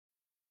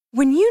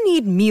When you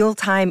need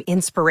mealtime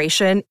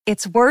inspiration,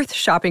 it's worth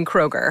shopping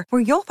Kroger,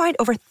 where you'll find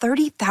over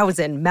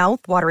 30,000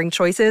 mouth-watering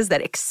choices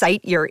that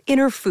excite your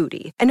inner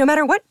foodie. And no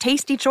matter what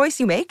tasty choice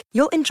you make,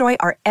 you'll enjoy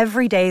our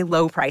everyday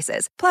low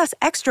prices, plus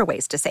extra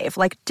ways to save,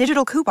 like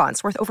digital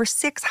coupons worth over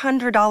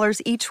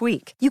 $600 each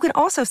week. You can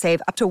also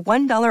save up to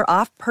 $1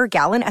 off per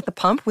gallon at the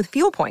pump with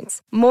fuel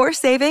points. More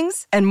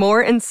savings and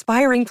more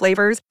inspiring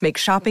flavors make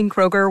shopping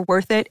Kroger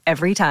worth it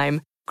every time.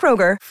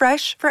 Kroger,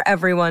 fresh for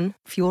everyone.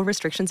 Fuel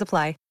restrictions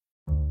apply.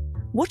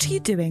 What are you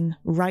doing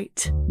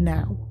right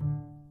now?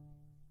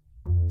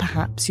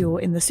 Perhaps you're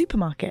in the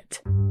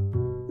supermarket.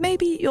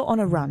 Maybe you're on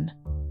a run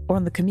or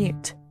on the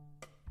commute.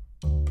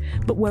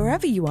 But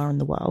wherever you are in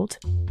the world,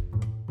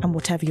 and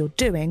whatever you're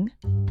doing,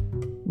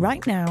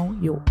 right now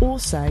you're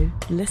also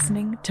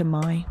listening to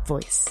my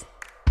voice.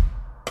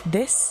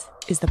 This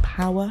is the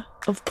power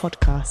of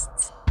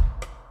podcasts.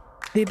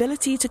 The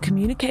ability to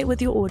communicate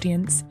with your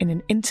audience in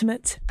an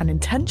intimate and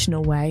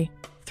intentional way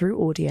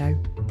through audio.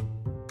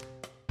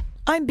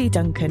 I'm Bea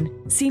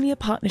Duncan, Senior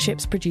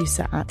Partnerships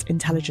Producer at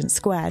Intelligence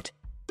Squared.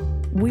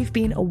 We've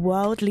been a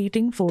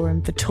world-leading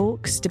forum for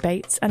talks,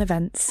 debates and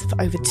events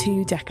for over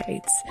 2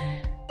 decades.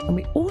 And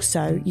we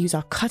also use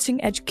our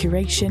cutting-edge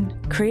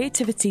curation,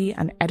 creativity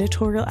and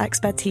editorial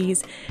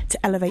expertise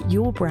to elevate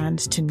your brand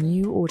to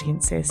new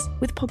audiences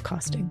with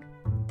podcasting.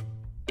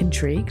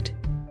 Intrigued?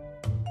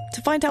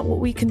 To find out what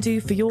we can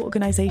do for your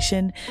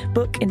organisation,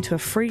 book into a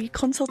free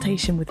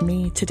consultation with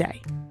me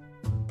today.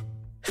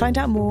 Find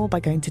out more by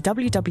going to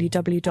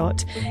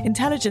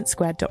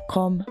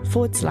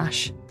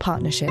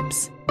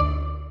www.intelligencesquared.com/partnerships.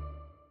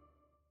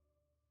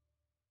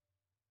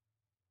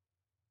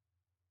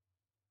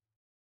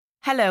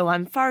 Hello,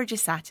 I'm Farah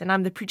Jassat and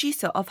I'm the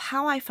producer of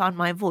How I Found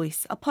My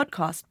Voice, a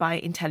podcast by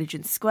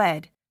Intelligence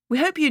Squared. We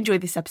hope you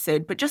enjoyed this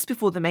episode, but just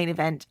before the main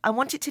event, I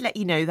wanted to let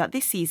you know that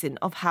this season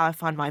of How I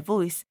Found My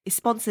Voice is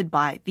sponsored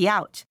by The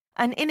Out,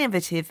 an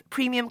innovative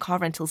premium car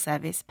rental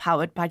service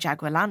powered by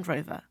Jaguar Land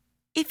Rover.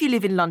 If you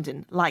live in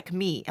London, like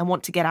me, and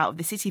want to get out of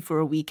the city for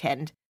a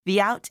weekend,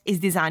 The Out is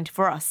designed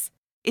for us.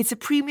 It's a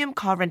premium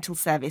car rental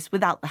service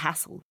without the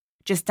hassle.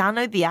 Just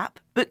download the app,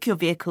 book your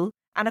vehicle,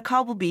 and a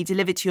car will be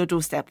delivered to your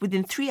doorstep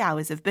within 3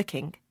 hours of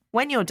booking.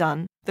 When you're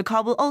done, the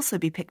car will also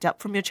be picked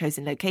up from your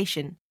chosen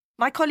location.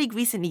 My colleague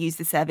recently used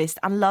the service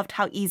and loved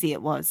how easy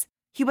it was.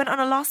 He went on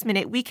a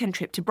last-minute weekend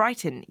trip to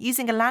Brighton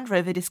using a Land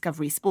Rover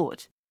Discovery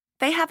Sport.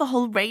 They have a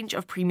whole range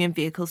of premium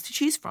vehicles to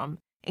choose from,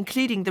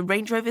 including the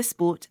Range Rover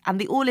Sport and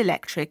the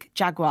all-electric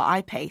Jaguar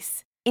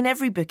I-Pace. In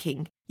every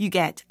booking, you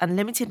get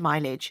unlimited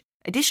mileage,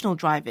 additional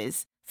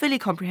drivers, fully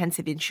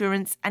comprehensive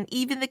insurance, and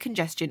even the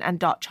congestion and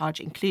dart charge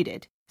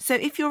included. So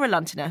if you're a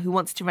Londoner who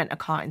wants to rent a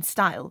car in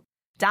style,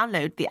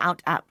 download the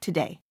Out app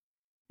today.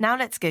 Now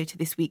let's go to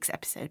this week's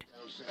episode.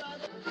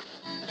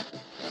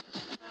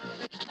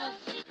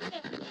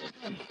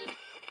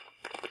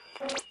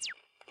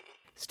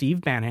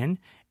 Steve Bannon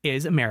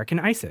is American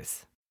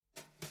ISIS.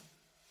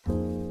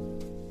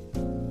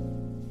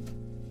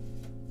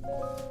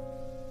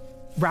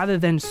 Rather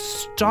than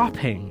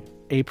stopping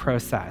a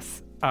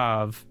process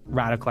of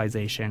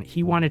radicalization,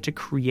 he wanted to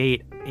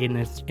create an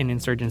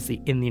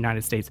insurgency in the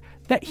United States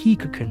that he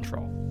could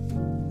control.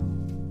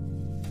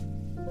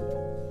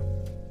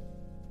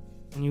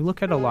 When you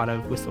look at a lot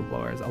of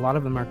whistleblowers, a lot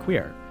of them are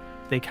queer.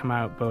 They come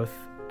out both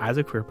as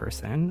a queer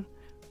person,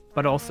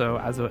 but also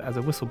as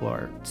a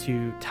whistleblower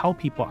to tell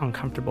people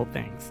uncomfortable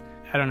things.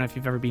 I don't know if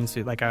you've ever been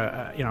to like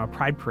a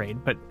pride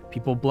parade, but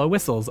people blow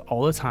whistles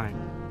all the time.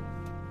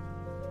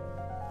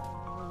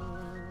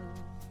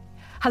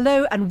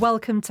 Hello and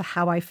welcome to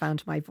How I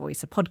Found My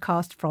Voice, a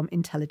podcast from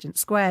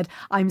Intelligence Squared.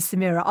 I'm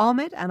Samira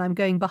Ahmed and I'm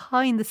going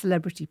behind the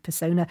celebrity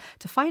persona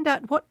to find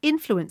out what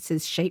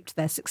influences shaped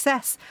their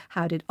success.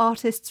 How did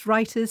artists,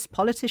 writers,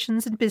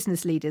 politicians and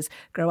business leaders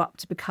grow up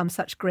to become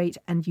such great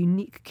and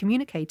unique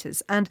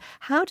communicators? And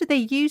how do they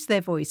use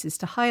their voices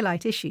to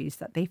highlight issues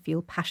that they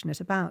feel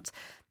passionate about?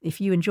 If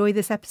you enjoy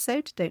this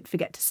episode, don't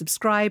forget to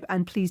subscribe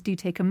and please do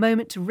take a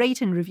moment to rate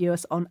and review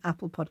us on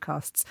Apple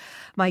Podcasts.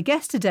 My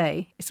guest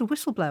today is a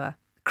whistleblower.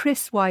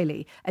 Chris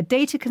Wylie, a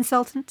data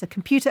consultant, a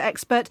computer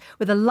expert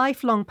with a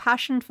lifelong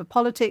passion for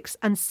politics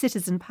and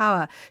citizen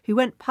power, who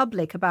went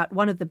public about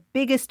one of the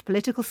biggest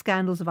political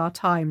scandals of our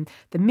time,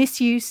 the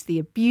misuse, the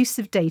abuse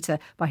of data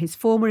by his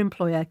former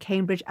employer,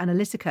 Cambridge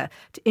Analytica,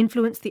 to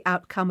influence the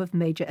outcome of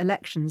major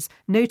elections,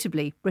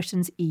 notably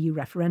Britain's EU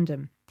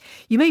referendum.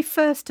 You may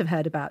first have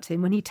heard about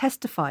him when he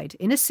testified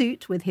in a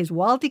suit with his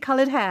wildly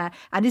coloured hair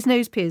and his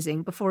nose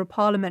piercing before a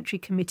parliamentary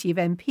committee of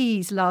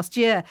MPs last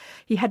year.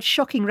 He had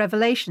shocking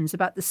revelations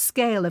about the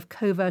scale of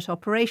covert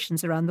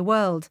operations around the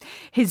world.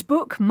 His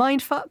book,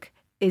 Mindfuck,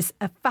 is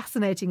a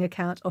fascinating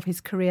account of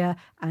his career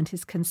and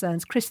his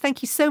concerns. Chris,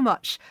 thank you so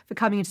much for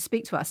coming in to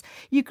speak to us.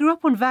 You grew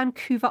up on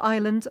Vancouver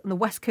Island on the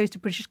west coast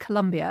of British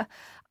Columbia.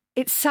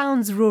 It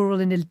sounds rural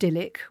and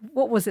idyllic.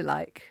 What was it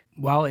like?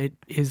 Well, it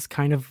is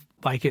kind of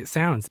like it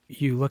sounds.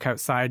 You look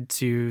outside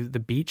to the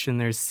beach and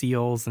there's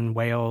seals and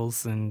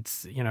whales and,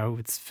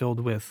 it's filled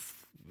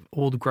with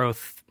old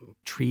growth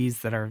trees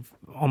that are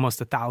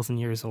almost 1,000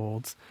 years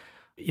old.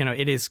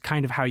 It is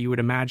kind of how you would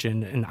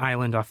imagine an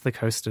island off the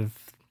coast of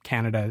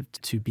Canada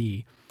to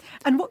be.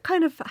 And what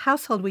kind of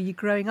household were you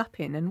growing up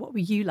in, and what were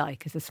you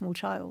like as a small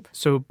child?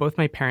 So both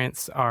my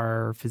parents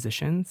are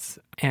physicians,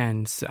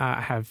 and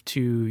I have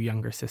two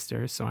younger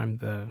sisters. So I'm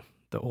the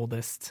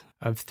oldest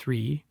of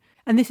three.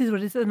 And this is the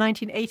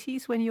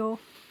 1980s, when you're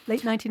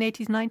late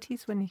 1980s,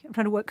 90s, when I'm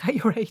trying to work out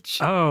your age.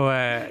 Oh,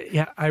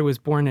 yeah. I was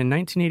born in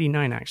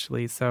 1989,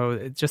 actually.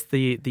 So just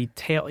the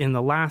tail in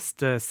the last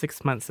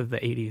 6 months of the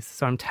 80s.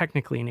 So I'm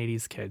technically an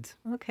 80s kid.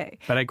 Okay.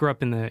 But I grew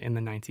up in the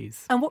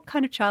 90s. And what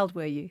kind of child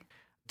were you?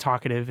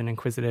 Talkative and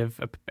inquisitive.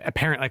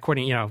 Apparently,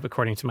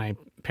 according to my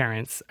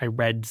parents, I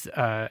read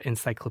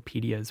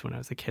encyclopedias when I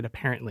was a kid,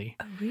 apparently.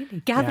 Oh,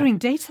 really? Gathering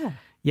data?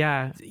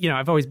 Yeah.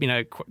 I've always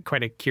been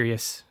quite a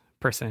curious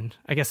person,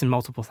 I guess in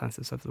multiple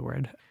senses of the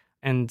word.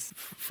 And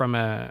from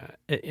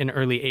an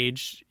early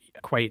age,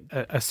 quite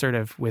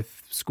assertive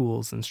with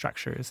schools and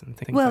structures and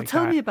things like that. Well,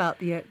 tell me about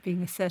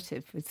being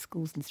assertive with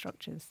schools and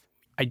structures.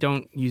 I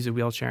don't use a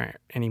wheelchair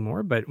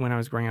anymore, but when I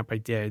was growing up, I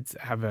did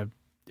have an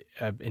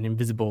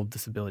invisible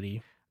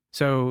disability.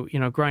 So,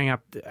 growing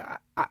up,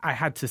 I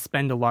had to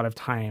spend a lot of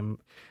time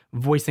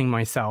voicing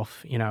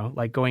myself,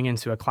 like going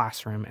into a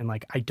classroom and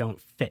like, I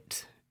don't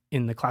fit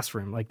in the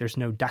classroom. Like there's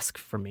no desk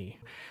for me.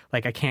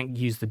 Like I can't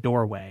use the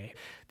doorway.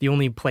 The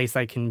only place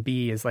I can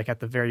be is like at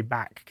the very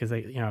back because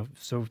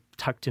so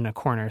tucked in a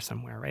corner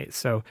somewhere, right?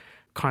 So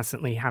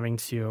constantly having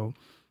to,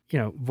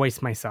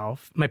 voice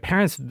myself. My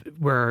parents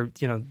were,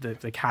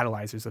 the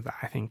catalyzers of that,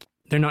 I think.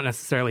 They're not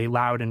necessarily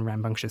loud and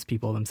rambunctious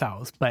people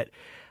themselves, but,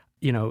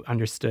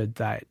 understood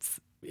that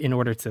in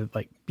order to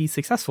like be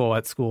successful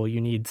at school, you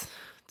need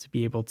to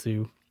be able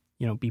to,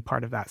 be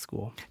part of that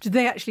school. Did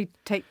they actually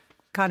take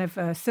kind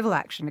of civil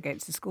action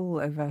against the school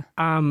over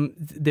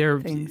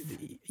things?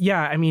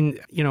 Yeah, I mean,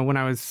 when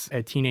I was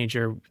a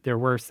teenager, there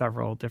were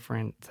several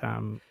different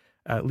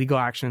legal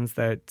actions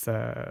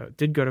that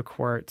did go to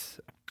court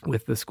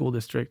with the school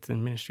district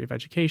and Ministry of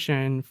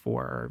Education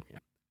for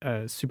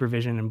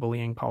supervision and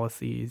bullying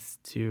policies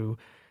to,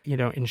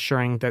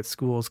 ensuring that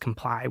schools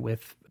comply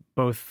with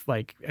both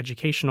like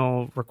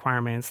educational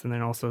requirements and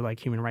then also like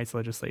human rights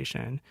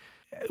legislation.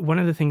 One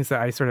of the things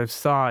that I sort of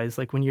saw is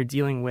like when you're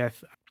dealing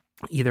with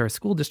either a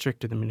school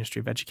district or the Ministry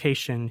of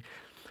Education,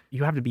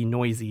 you have to be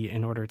noisy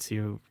in order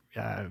to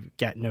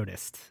get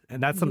noticed.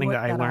 And that's something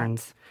that I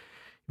learned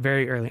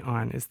very early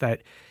on, is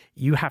that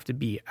you have to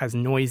be as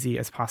noisy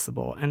as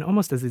possible and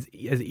almost as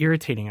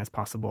irritating as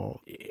possible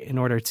in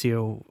order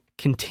to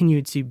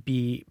continue to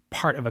be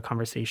part of a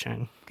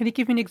conversation. Can you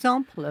give me an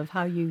example of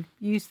how you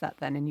use that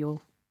then in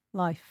your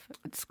life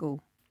at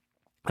school?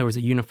 There was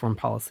a uniform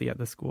policy at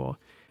the school.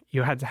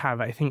 You had to have,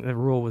 I think the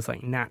rule was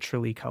like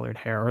naturally colored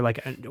hair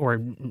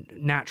or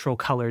natural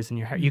colors in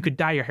your hair. You could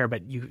dye your hair,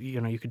 but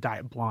you could dye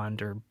it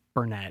blonde or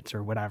brunette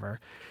or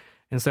whatever.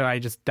 And so I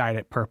just dyed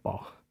it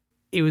purple.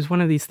 It was one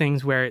of these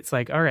things where it's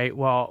like, all right,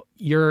 well,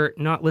 you're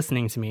not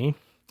listening to me.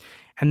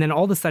 And then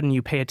all of a sudden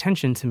you pay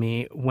attention to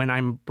me when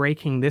I'm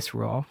breaking this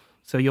rule.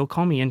 So you'll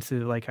call me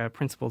into like a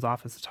principal's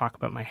office to talk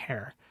about my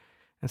hair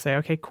and say,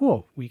 okay,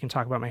 cool, we can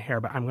talk about my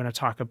hair, but I'm going to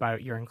talk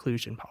about your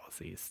inclusion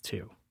policies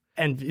too.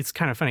 And it's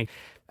kind of funny.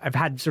 I've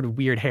had sort of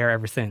weird hair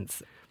ever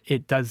since.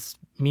 It does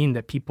mean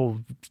that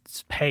people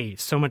pay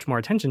so much more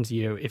attention to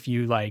you if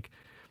you like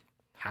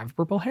have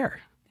purple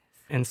hair.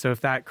 And so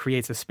if that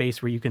creates a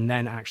space where you can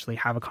then actually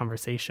have a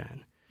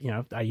conversation,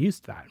 I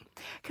used that.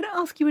 Can I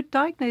ask, you were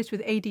diagnosed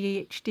with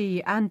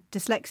ADHD and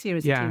dyslexia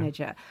as a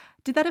teenager.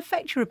 Did that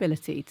affect your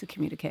ability to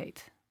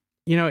communicate?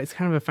 It's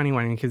kind of a funny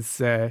one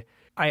because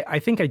I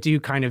think I do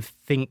kind of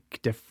think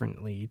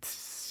differently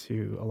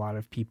to a lot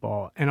of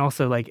people. And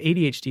also like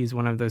ADHD is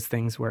one of those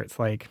things where it's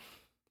like,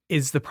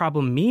 is the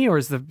problem me or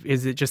is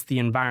it just the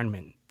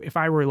environment? If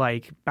I were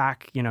like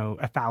back,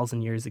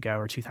 1,000 years ago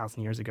or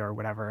 2,000 years ago or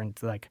whatever, and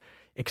like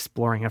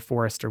exploring a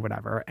forest or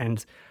whatever,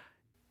 and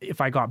if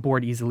I got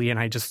bored easily and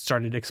I just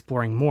started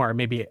exploring more,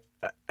 maybe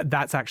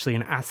that's actually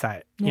an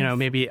asset. Yes.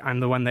 Maybe I'm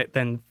the one that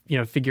then,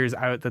 figures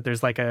out that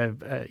there's like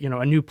a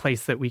new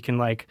place that we can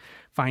like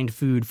find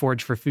food,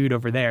 forage for food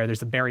over there.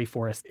 There's a berry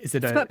forest. It's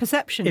about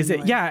perception. Is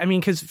it? Yeah. I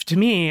mean, because to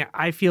me,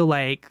 I feel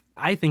like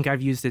I think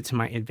I've used it to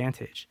my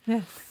advantage.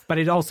 Yes. But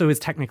it also is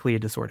technically a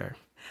disorder.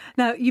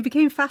 Now, you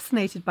became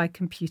fascinated by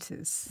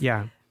computers.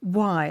 Yeah.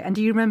 Why? And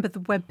do you remember the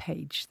web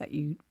page that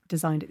you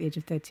designed at the age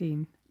of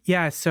 13?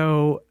 Yeah.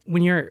 So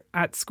when you're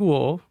at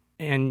school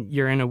and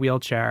you're in a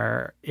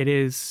wheelchair, it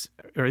is,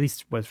 or at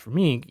least was for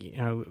me,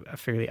 a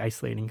fairly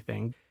isolating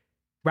thing.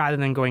 Rather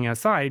than going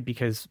outside,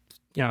 because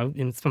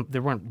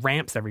there weren't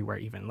ramps everywhere.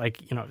 Even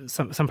like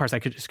some parts I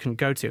just couldn't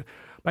go to,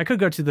 but I could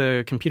go to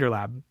the computer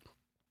lab.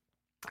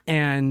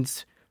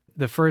 And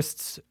the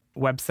first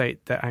website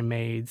that I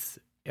made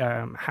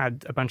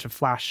had a bunch of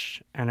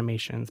Flash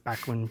animations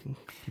back when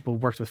people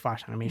worked with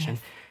Flash animation,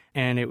 yes.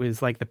 And it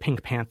was like the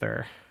Pink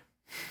Panther.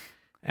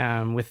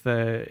 With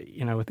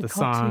the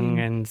song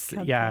and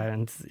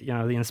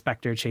the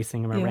inspector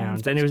chasing him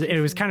around, and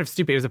it was kind of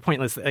stupid. It was a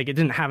pointless, like it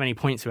didn't have any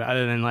point to it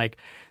other than like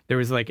there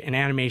was like an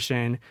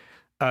animation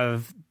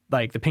of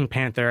like the Pink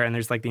Panther and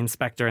there's like the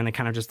inspector and they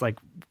kind of just like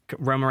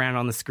roam around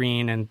on the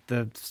screen and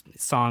the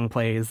song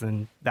plays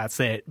and that's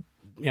it,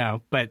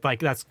 but like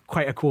that's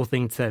quite a cool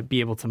thing to be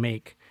able to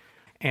make.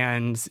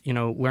 And,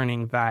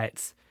 learning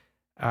that,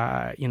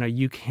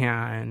 you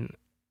can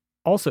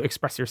also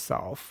express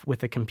yourself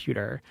with a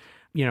computer,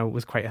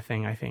 was quite a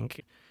thing, I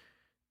think.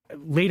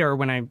 Later,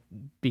 when I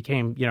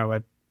became,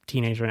 a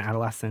teenager and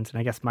adolescent, and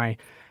I guess my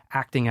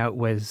acting out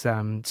was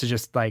to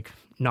just like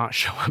not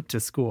show up to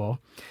school.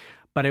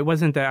 But it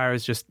wasn't that I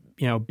was just,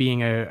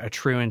 being a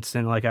truant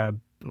and like a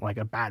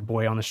bad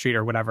boy on the street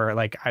or whatever.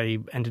 Like I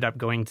ended up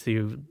going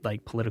to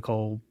like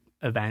political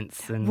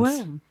events and...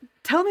 Well,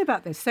 tell me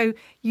about this. So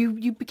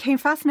you became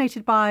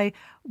fascinated by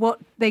what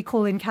they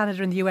call in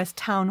Canada and the US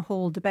town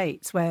hall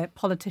debates, where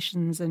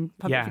politicians and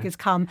public figures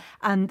come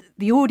and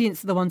the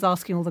audience are the ones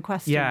asking all the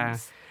questions. Yeah.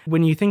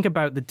 When you think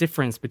about the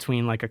difference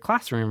between like a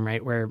classroom,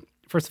 right, where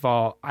first of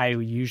all, I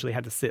usually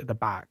had to sit at the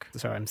back.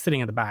 So I'm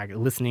sitting at the back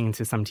listening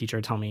to some teacher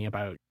tell me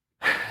about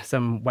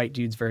some white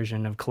dude's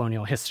version of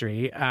colonial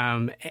history,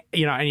 and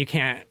you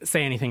can't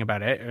say anything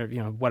about it, or,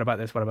 what about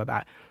this, what about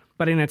that?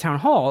 But in a town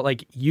hall,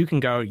 like you can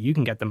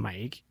get the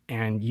mic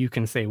and you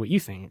can say what you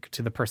think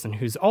to the person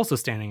who's also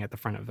standing at the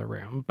front of the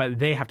room, but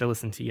they have to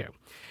listen to you.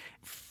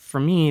 For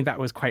me, that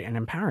was quite an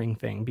empowering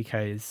thing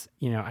because,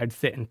 I'd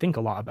sit and think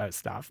a lot about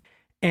stuff.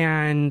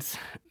 And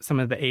some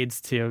of the aides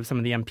to some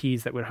of the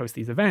MPs that would host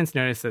these events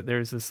noticed that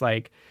there's this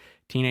like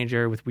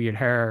teenager with weird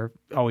hair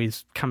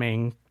always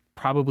coming,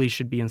 probably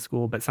should be in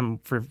school, but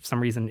for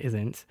some reason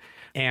isn't.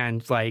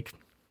 And like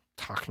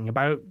talking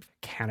about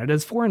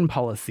Canada's foreign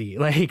policy,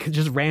 like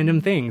just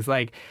random things.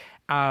 Like,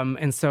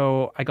 and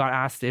so I got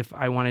asked if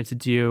I wanted to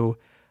do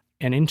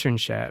an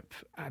internship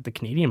at the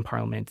Canadian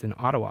Parliament in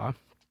Ottawa.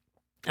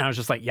 And I was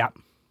just like, yep,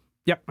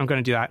 I'm going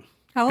to do that.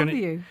 How old were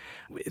you?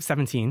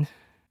 17.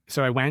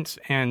 So I went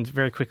and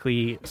very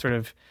quickly sort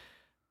of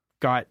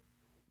got,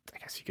 I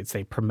guess you could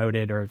say,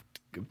 promoted, or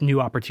new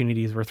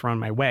opportunities were thrown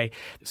my way.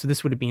 So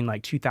this would have been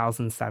like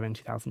 2007,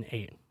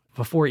 2008,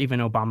 before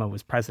even Obama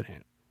was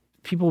president.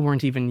 People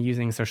weren't even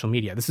using social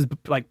media. This is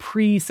like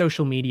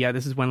pre-social media.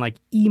 This is when like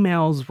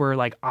emails were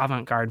like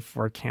avant-garde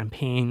for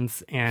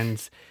campaigns,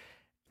 and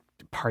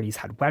parties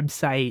had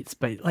websites,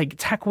 but like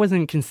tech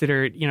wasn't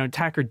considered,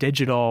 tech or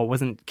digital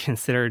wasn't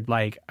considered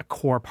like a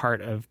core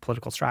part of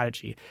political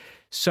strategy.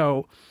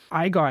 So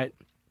I got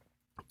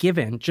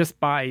given, just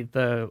by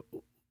the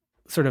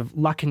sort of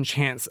luck and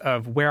chance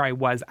of where I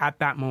was at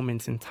that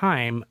moment in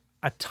time,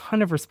 a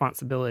ton of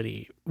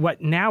responsibility.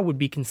 What now would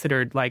be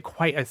considered like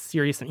quite a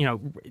serious,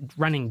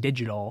 running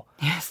digital,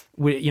 yes,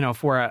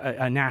 for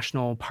a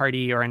national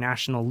party or a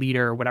national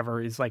leader or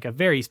whatever is like a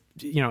very,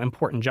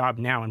 important job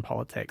now in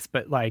politics.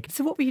 But like,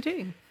 so what were you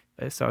doing?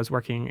 So I was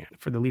working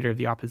for the leader of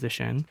the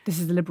opposition. This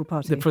is the Liberal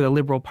Party? For the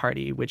Liberal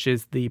Party, which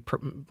is the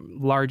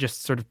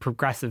largest sort of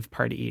progressive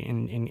party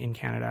in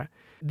Canada.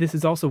 This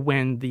is also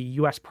when the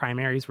U.S.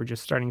 primaries were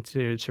just starting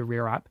to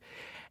rear up.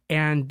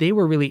 And they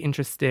were really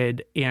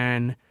interested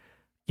in,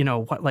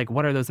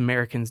 what are those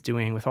Americans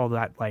doing with all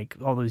that, like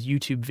all those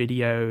YouTube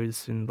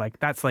videos, and like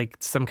that's like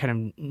some kind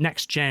of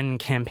next gen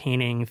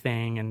campaigning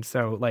thing. And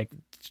so like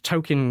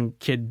token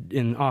kid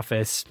in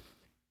office,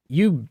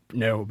 you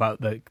know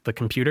about the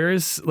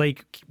computers,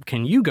 like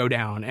can you go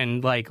down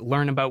and like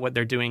learn about what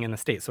they're doing in the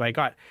States? So I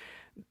got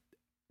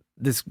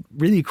this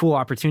really cool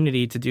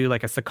opportunity to do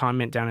like a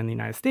secondment down in the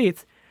United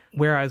States,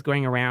 where I was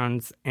going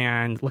around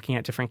and looking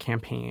at different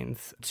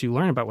campaigns to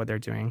learn about what they're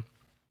doing.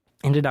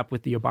 Ended up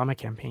with the Obama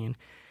campaign.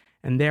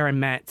 And there I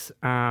met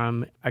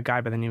a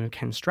guy by the name of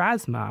Ken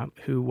Strasma,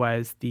 who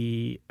was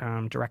the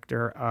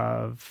director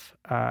of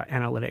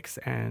analytics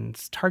and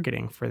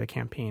targeting for the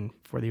campaign,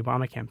 for the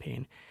Obama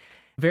campaign.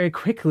 Very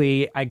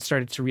quickly, I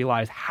started to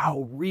realize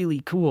how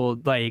really cool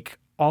like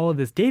all of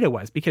this data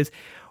was, because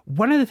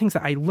one of the things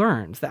that I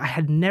learned that I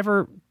had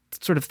never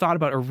sort of thought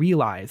about or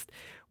realized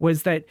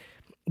was that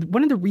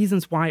one of the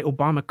reasons why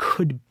Obama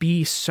could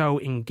be so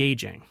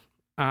engaging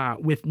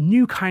with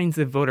new kinds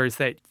of voters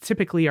that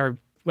typically are,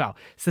 well,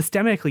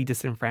 systemically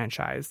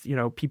disenfranchised,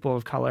 people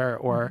of color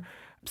or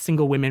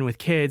single women with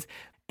kids.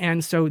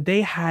 And so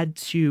they had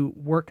to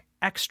work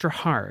extra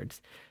hard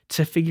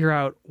to figure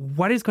out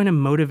what is going to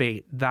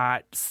motivate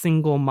that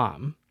single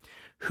mom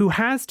who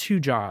has 2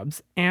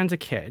 jobs and a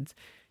kid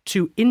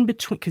to in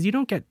between, because you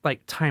don't get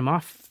like time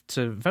off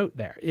to vote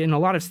there in a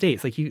lot of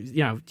states. Like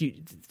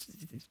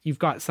you've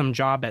got some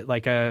job at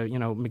like a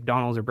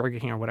McDonald's or Burger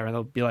King or whatever.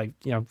 They'll be like,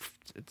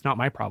 it's not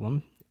my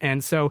problem.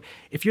 And so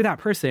if you're that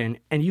person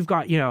and you've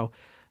got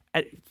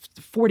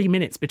 40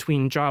 minutes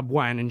between job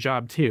 1 and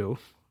job 2,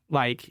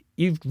 like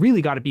you've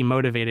really got to be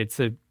motivated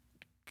to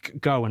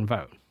go and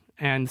vote.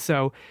 And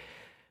so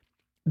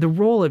the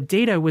role of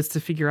data was to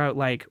figure out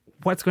like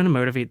what's going to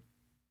motivate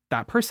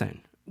that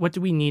person. What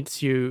do we need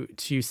to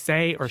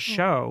say or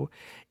show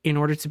in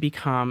order to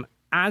become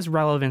as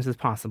relevant as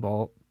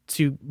possible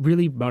to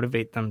really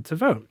motivate them to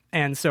vote?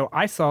 And so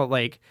I saw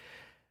like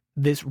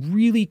this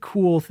really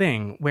cool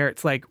thing where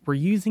it's like we're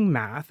using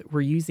math,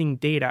 we're using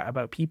data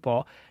about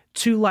people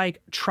to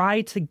like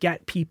try to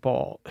get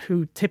people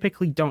who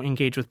typically don't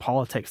engage with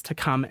politics to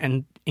come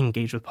and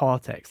engage with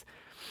politics.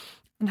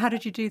 And how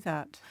did you do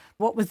that?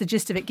 What was the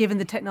gist of it, given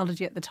the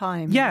technology at the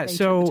time? Yeah,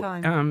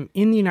 so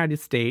in the United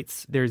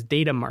States, there's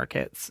data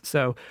markets.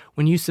 So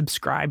when you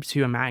subscribe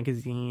to a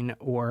magazine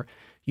or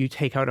you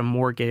take out a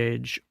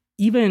mortgage,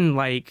 even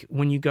like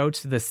when you go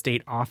to the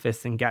state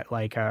office and get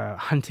like a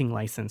hunting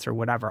license or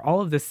whatever, all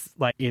of this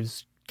like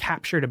is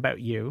captured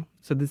about you.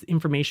 So this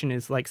information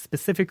is like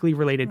specifically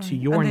related to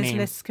your name. And these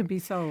lists can be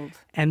sold.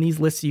 And these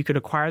lists, you could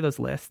acquire those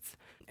lists.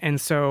 And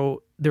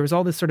so there was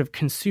all this sort of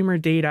consumer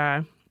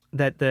data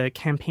that the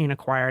campaign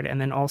acquired,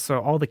 and then also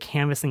all the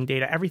canvassing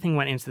data, everything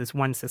went into this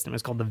one system.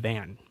 It's called the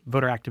VAN,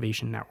 Voter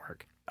Activation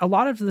Network. A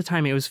lot of the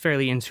time it was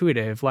fairly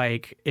intuitive.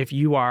 Like if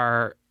you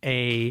are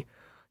a,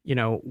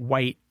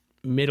 white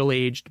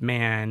middle-aged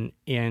man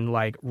in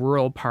like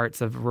rural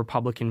parts of a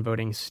Republican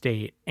voting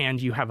state,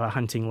 and you have a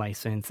hunting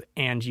license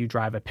and you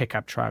drive a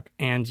pickup truck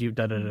and you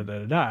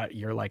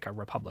you're like a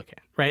Republican,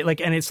 right?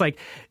 Like, and it's like,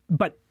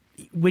 but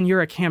when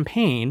you're a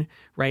campaign,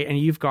 right, and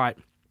you've got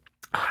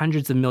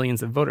hundreds of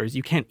millions of voters,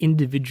 you can't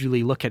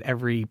individually look at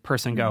every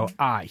person and go,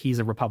 he's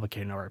a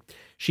Republican or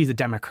she's a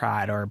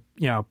Democrat or,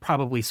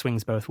 probably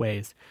swings both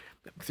ways.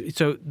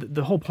 So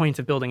the whole point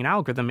of building an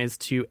algorithm is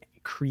to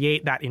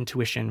create that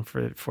intuition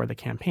for the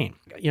campaign.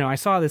 I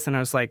saw this and I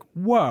was like,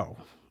 whoa,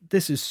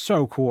 this is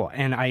so cool.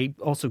 And I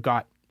also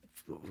got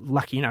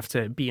lucky enough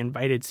to be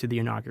invited to the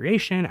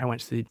inauguration. I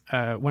went to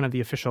one of the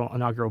official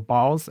inaugural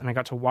balls and I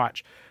got to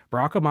watch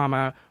Barack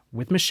Obama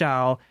with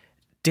Michelle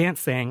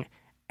dancing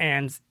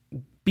and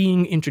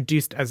being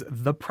introduced as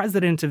the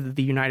president of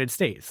the United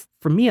States.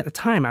 For me at the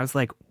time, I was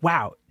like,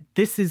 wow,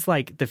 this is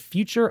like the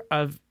future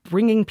of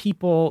bringing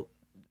people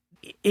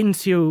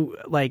into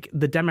like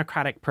the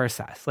democratic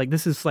process. Like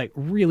this is like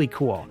really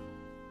cool.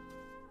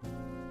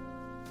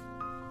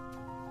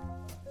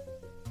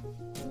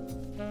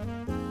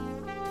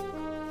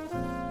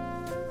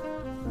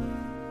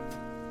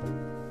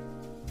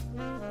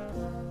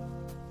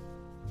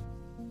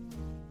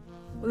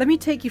 Let me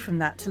take you from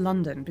that to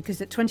London, because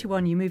at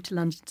 21 you moved to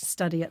London to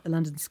study at the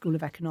London School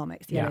of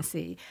Economics, the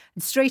LSE.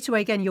 And straight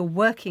away, again, you're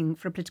working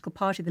for a political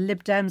party. The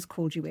Lib Dems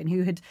called you in,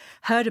 who had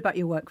heard about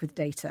your work with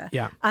data.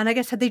 Yeah. And I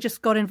guess had they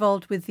just got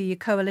involved with the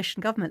coalition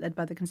government led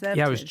by the Conservatives?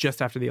 Yeah, it was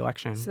just after the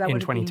election in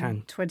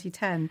 2010.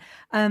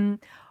 2010.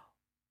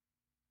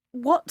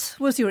 What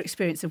was your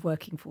experience of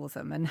working for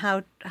them, and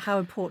how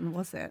important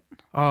was it?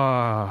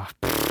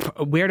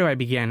 Where do I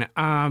begin?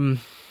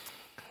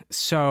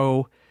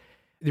 So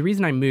the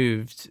reason I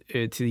moved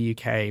to the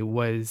UK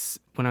was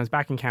when I was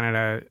back in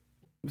Canada,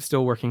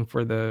 still working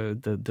for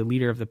the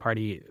leader of the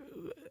party.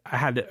 I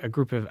had a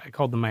group of, I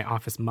called them my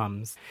office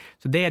mums.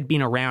 So they had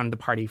been around the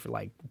party for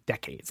like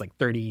decades, like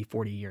 30,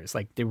 40 years.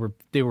 Like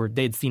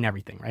they'd seen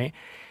everything, right?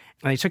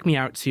 And they took me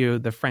out to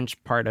the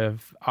French part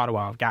of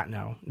Ottawa,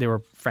 Gatineau. They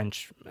were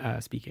French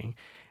speaking.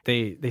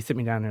 They sit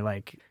me down and they're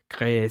like,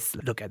 Chris,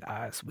 look at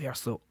us. We are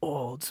so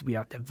old. We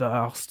are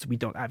divorced. We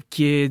don't have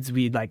kids.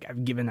 We like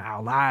have given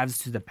our lives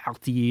to the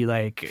party.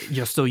 Like,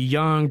 you're so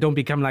young. Don't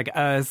become like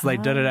us.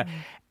 Like, da-da-da.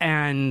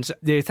 And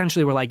they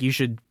essentially were like, you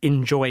should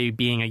enjoy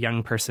being a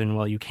young person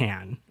while you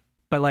can.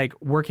 But like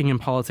working in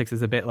politics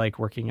is a bit like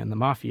working in the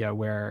mafia,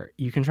 where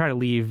you can try to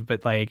leave,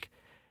 but like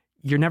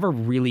you're never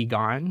really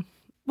gone.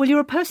 Well,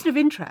 you're a person of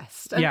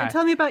interest. Yeah. And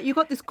tell me about, you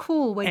got this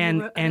call when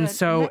you were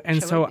so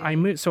I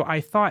moved. So I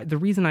thought the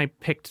reason I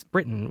picked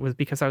Britain was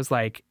because I was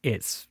like,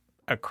 it's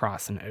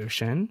across an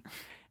ocean.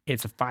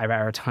 It's a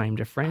 5-hour time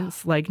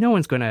difference. Like no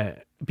one's going to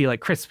be like,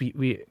 Chris,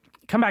 we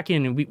come back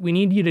in and we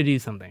need you to do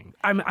something.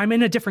 I'm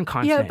in a different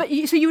continent. Yeah, but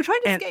so you were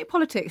trying to escape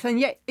politics and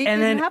yet it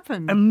didn't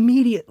happen.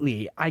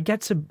 Immediately I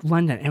get to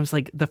London and it was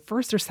like the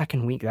first or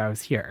second week that I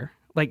was here,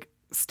 like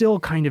still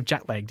kind of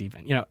jet lagged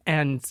even,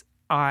 and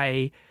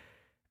I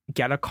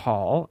get a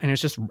call, and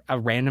it's just a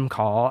random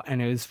call, and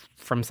it was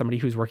from somebody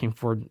who's working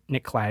for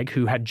Nick Clegg,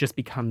 who had just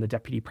become the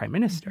deputy prime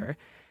minister. Mm-hmm.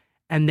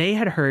 And they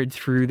had heard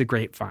through the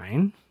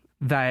grapevine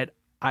that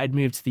I'd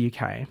moved to the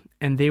UK,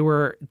 and they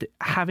were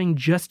having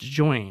just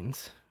joined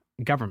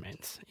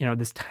government,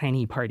 this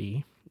tiny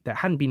party that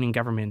hadn't been in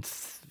government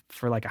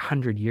for like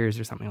 100 years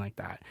or something like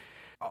that.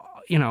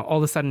 All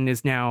of a sudden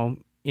is now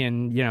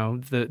in,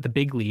 the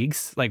big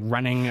leagues, like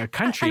running a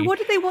country. And what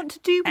did they want to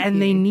do with you?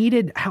 They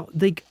needed help.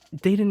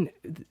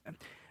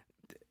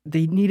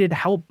 They needed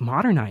help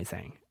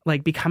modernizing,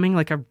 like becoming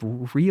like a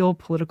real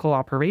political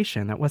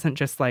operation that wasn't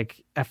just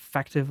like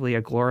effectively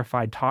a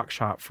glorified talk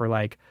shop for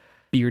like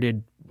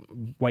bearded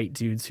white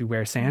dudes who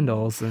wear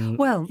sandals. And,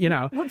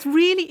 what's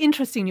really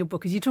interesting in your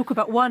book is you talk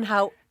about, one,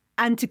 how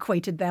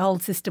antiquated their whole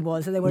system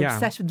was, and they were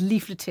obsessed with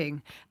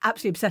leafleting,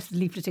 absolutely obsessed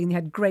with leafleting. They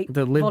had great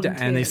volunteers.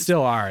 And they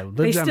still are.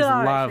 Lib Dems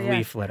love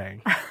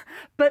leafleting.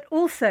 But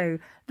also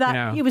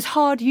that it was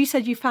hard. You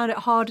said you found it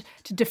hard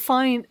to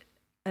define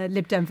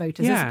Lib Dem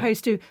voters, as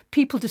opposed to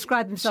people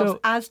describe themselves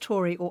as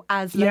Tory or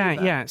as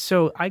Labour. Yeah.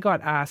 So I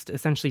got asked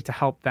essentially to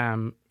help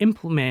them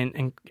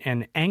implement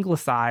and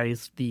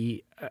anglicize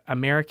the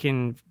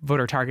American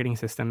voter targeting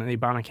system that the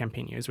Obama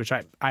campaign used, which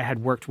I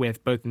had worked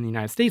with both in the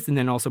United States and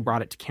then also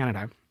brought it to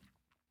Canada.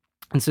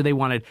 And so they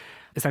wanted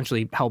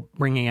essentially help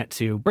bringing it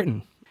to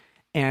Britain.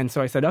 And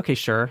so I said, okay,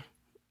 sure.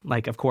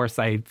 Like, of course,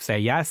 I say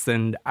yes.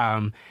 And,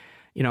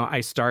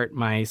 I start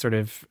my sort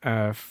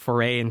of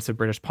foray into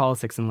British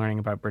politics and learning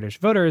about British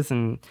voters.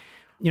 And,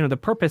 the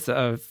purpose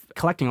of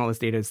collecting all this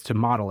data is to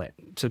model it,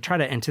 to try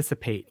to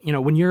anticipate.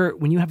 When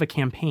you have a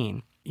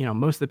campaign,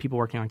 most of the people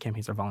working on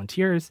campaigns are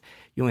volunteers.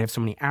 You only have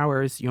so many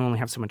hours. You only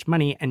have so much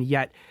money. And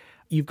yet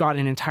you've got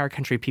an entire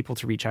country of people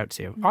to reach out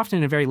to, often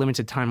in a very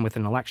limited time with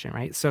an election,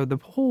 right? So the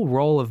whole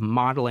role of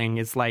modeling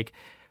is like,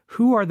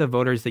 who are the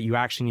voters that you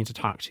actually need to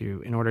talk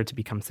to in order to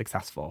become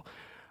successful?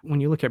 When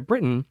you look at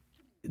Britain,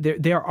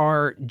 there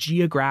are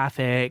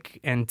geographic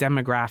and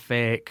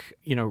demographic,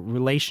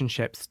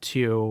 relationships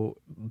to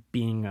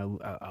being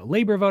a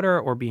Labour voter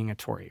or being a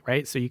Tory,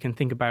 right? So you can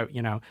think about,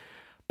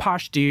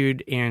 posh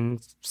dude in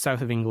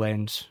south of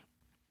England,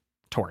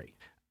 Tory.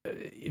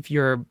 If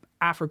you're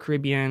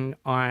Afro-Caribbean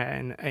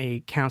on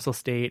a council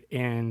estate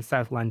in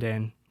South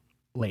London,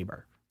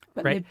 Labour.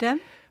 But right? Lib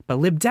Dem? But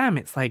Lib Dem,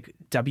 it's like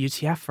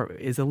WTF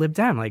is a Lib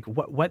Dem. Like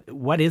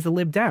what is a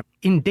Lib Dem?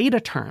 In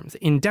data terms,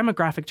 in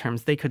demographic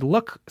terms, they could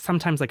look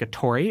sometimes like a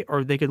Tory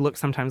or they could look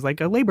sometimes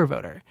like a Labour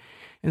voter.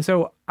 And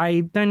so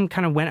I then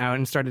kind of went out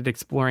and started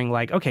exploring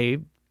like, okay,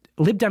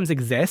 Lib Dems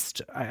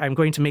exist. I'm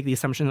going to make the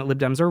assumption that Lib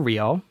Dems are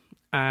real.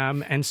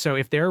 And so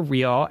if they're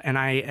real and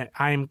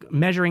I'm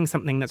measuring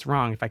something that's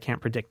wrong if I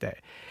can't predict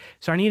it.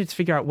 So I needed to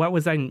figure out what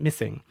was I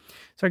missing.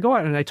 So I go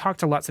out and I talk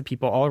to lots of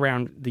people all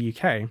around the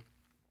UK.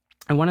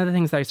 And one of the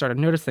things that I started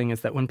noticing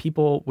is that when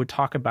people would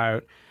talk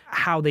about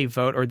how they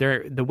vote or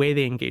the way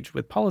they engage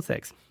with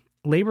politics,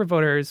 Labour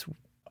voters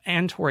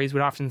and Tories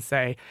would often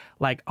say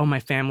like, oh, my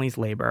family's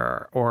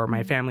Labour or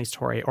my family's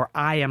Tory or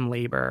I am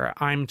Labour,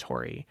 I'm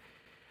Tory.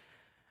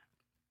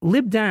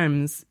 Lib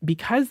Dems,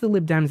 because the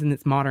Lib Dems in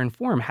its modern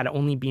form had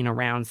only been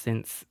around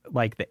since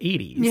like the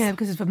 80s. Yeah,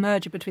 because it's a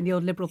merger between the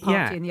old Liberal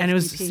Party and the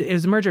SDP. It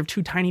was a merger of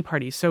two tiny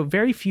parties. So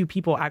very few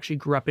people actually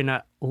grew up in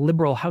a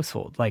liberal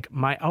household. Like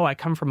I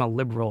come from a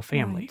liberal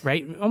family,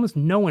 right? Almost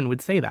no one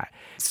would say that.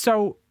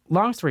 So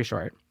long story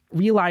short,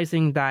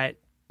 realizing that,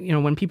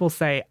 when people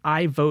say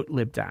I vote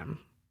Lib Dem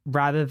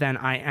rather than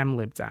I am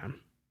Lib Dem,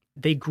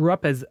 they grew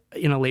up as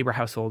in a Labour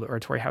household or a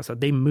Tory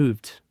household. They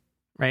moved.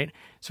 Right?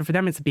 So for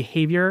them, it's a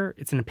behavior,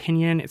 it's an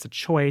opinion, it's a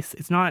choice.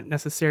 It's not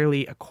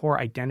necessarily a core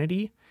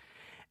identity.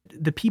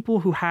 The people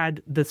who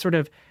had the sort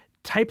of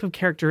type of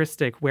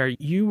characteristic where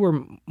you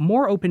were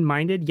more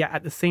open-minded, yet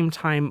at the same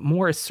time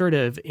more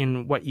assertive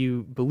in what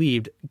you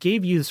believed,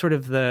 gave you sort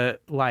of the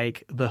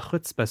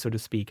chutzpah, so to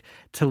speak,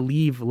 to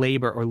leave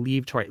Labour or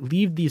leave Tory,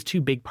 leave these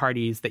two big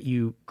parties that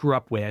you grew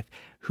up with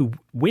who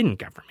win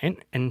government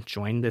and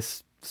join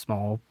this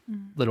small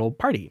little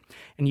party.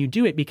 And you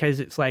do it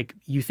because it's like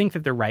you think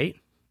that they're right.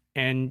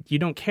 And you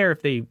don't care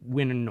if they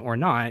win or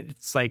not.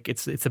 It's like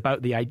it's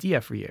about the idea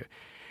for you.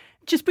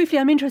 Just briefly,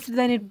 I'm interested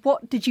then in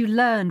what did you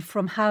learn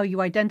from how you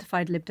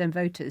identified Lib Dem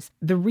voters?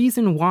 The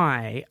reason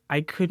why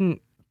I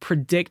couldn't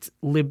predict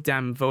Lib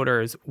Dem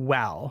voters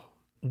well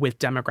with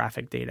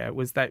demographic data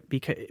was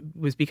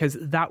because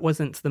that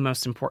wasn't the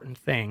most important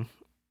thing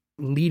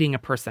leading a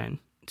person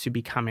to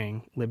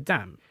becoming Lib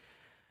Dem.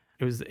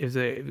 It was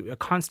a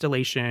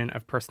constellation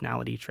of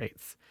personality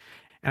traits.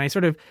 And I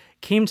sort of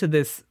came to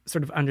this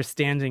sort of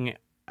understanding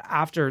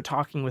after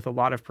talking with a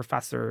lot of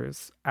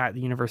professors at the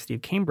University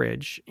of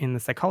Cambridge in the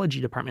psychology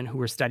department who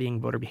were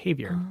studying voter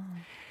behavior. Oh.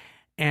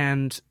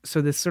 And so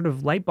this sort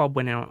of light bulb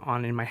went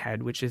on in my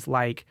head, which is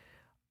like,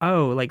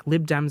 oh, like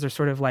Lib Dems are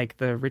sort of like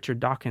the Richard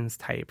Dawkins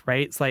type,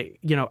 right? It's like,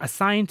 a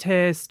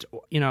scientist,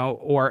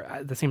 or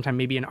at the same time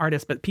maybe an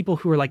artist, but people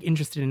who are like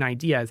interested in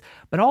ideas,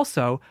 but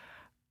also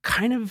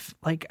kind of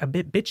like a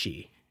bit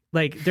bitchy.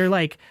 Like they're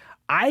like,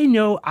 I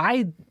know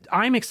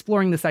I'm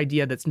exploring this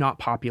idea that's not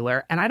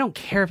popular, and I don't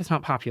care if it's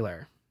not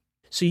popular.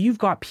 So you've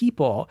got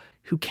people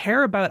who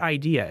care about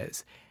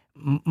ideas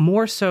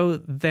more so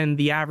than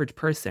the average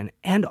person,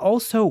 and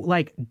also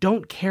like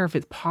don't care if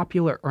it's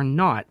popular or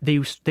not. They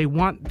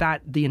want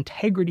the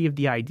integrity of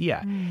the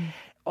idea.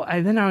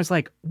 And then I was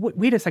like,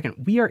 wait a second,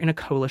 we are in a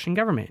coalition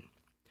government.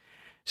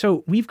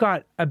 So we've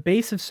got a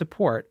base of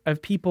support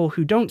of people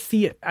who don't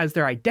see it as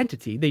their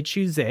identity. They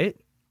choose it.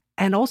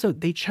 And also,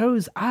 they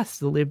chose us,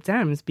 the Lib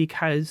Dems,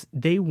 because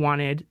they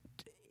wanted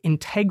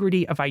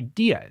integrity of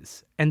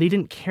ideas. And they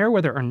didn't care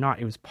whether or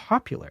not it was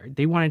popular.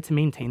 They wanted to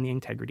maintain the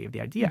integrity of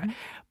the idea. Mm-hmm.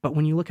 But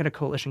when you look at a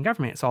coalition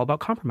government, it's all about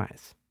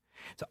compromise.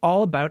 It's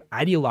all about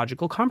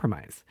ideological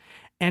compromise.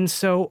 And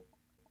so,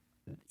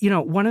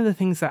 one of the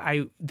things that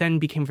I then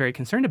became very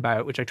concerned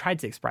about, which I tried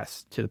to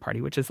express to the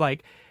party, which is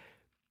like,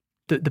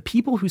 the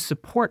people who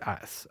support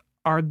us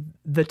are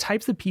the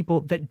types of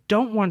people that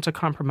don't want to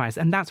compromise,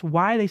 and that's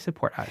why they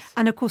support us.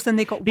 And of course, then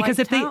they got because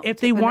if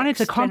they wanted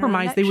to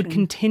compromise, they would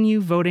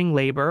continue voting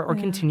Labour or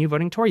continue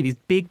voting Tory. These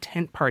big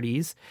tent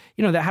parties,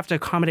 that have to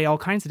accommodate all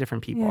kinds of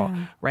different people,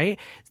 right?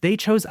 They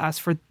chose us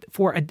for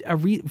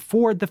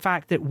the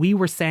fact that we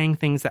were saying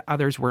things that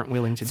others weren't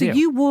willing to do. So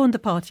you warned the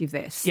party of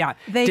this. Yeah,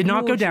 they did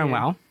not go down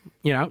well.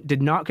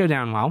 Did not go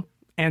down well,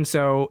 and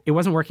so it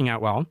wasn't working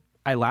out well.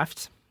 I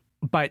left,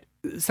 but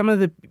some of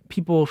the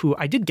people who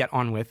I did get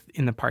on with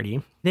in the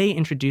party, they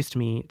introduced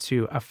me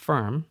to a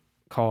firm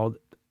called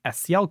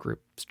SCL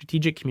Group,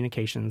 Strategic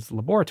Communications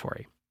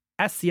Laboratory.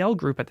 SCL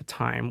Group at the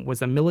time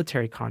was a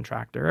military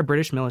contractor, a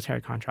British military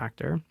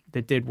contractor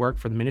that did work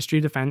for the Ministry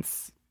of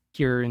Defense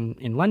here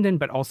in London,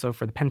 but also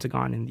for the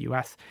Pentagon in the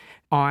US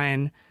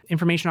on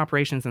information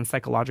operations and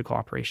psychological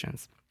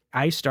operations.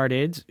 I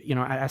started,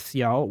 at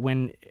SCL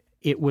when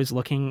it was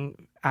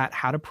looking at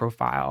how to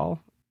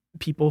profile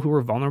people who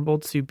were vulnerable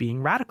to being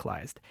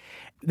radicalized.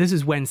 This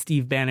is when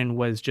Steve Bannon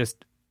was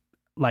just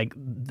like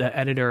the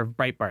editor of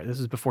Breitbart. This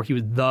was before he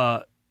was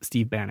the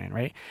Steve Bannon,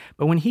 right?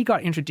 But when he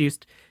got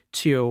introduced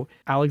to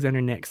Alexander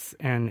Nix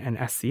and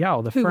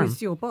SCL, the firm. Who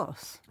was your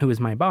boss? Who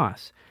was my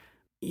boss.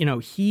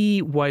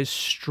 He was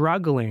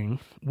struggling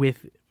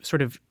with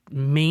sort of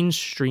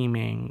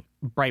mainstreaming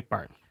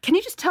Breitbart. Can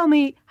you just tell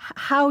me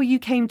how you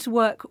came to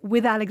work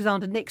with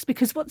Alexander Nix?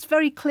 Because what's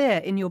very clear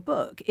in your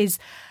book is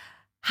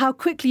how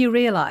quickly you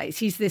realise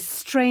he's this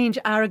strange,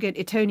 arrogant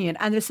Etonian.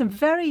 And there's some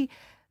very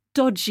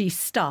dodgy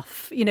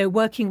stuff,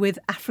 working with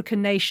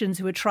African nations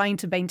who are trying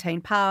to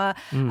maintain power.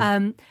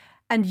 And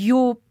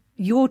you're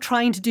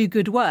trying to do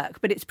good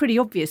work, but it's pretty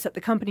obvious that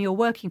the company you're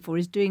working for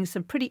is doing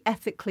some pretty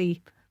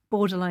ethically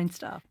borderline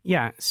stuff.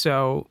 Yeah.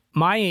 So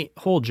my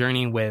whole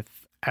journey with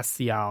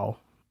SCL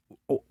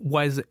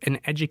was an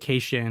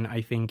education,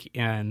 I think,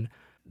 in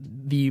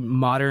the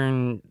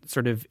modern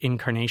sort of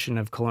incarnation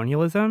of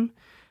colonialism.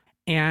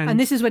 And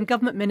this is when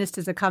government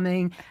ministers are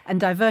coming and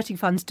diverting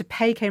funds to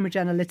pay Cambridge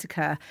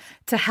Analytica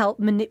to help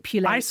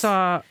manipulate. I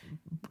saw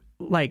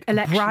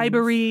elections.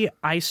 Bribery.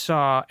 I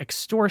saw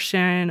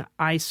extortion.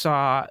 I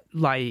saw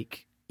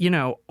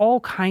all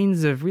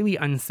kinds of really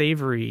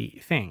unsavory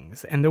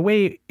things. And the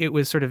way it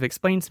was sort of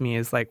explained to me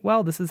is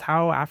this is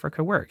how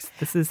Africa works.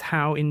 This is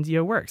how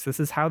India works. This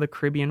is how the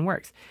Caribbean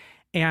works.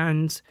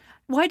 And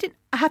why did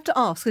I have to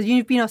ask, because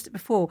you've been asked it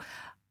before,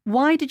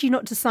 why did you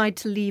not decide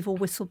to leave or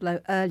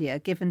whistleblow earlier,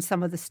 given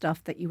some of the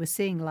stuff that you were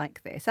seeing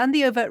like this and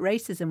the overt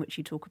racism, which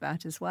you talk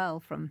about as well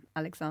from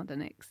Alexander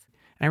Nix?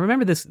 And I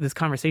remember this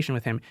conversation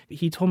with him.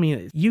 He told me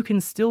that you can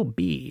still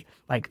be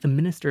like the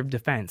Minister of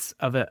Defense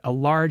of a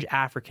large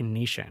African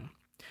nation,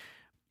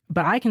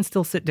 but I can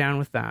still sit down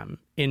with them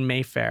in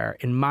Mayfair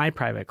in my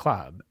private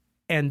club,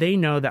 and they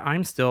know that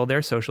I'm still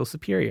their social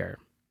superior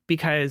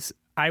because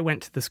I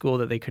went to the school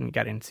that they couldn't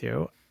get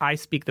into. I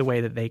speak the way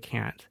that they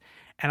can't.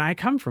 And I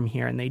come from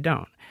here and they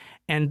don't.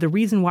 And the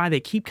reason why they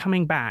keep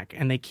coming back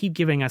and they keep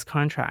giving us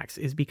contracts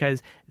is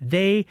because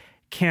they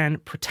can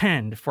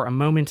pretend for a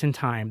moment in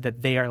time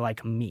that they are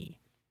like me.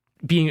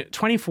 Being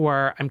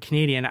 24, I'm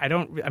Canadian.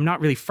 I'm not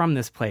really from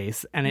this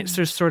place. And it's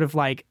just sort of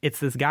like,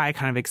 it's this guy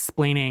kind of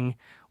explaining,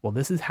 well,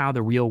 this is how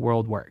the real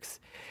world works.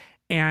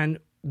 And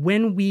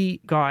when we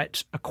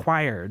got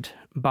acquired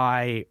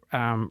by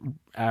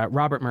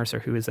Robert Mercer,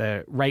 who is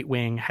a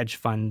right-wing hedge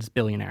fund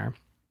billionaire,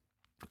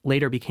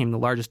 later became the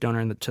largest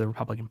donor to the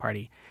Republican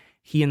Party,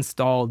 he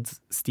installed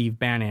Steve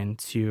Bannon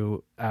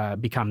to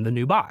become the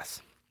new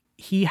boss.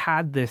 He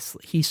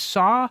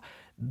saw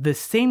the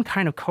same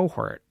kind of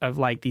cohort of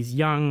these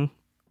young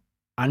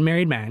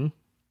unmarried men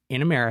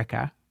in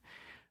America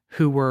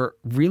who were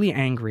really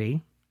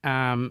angry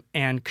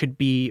and could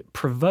be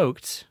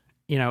provoked,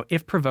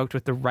 if provoked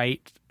with the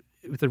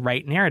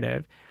right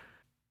narrative.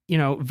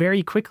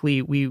 Very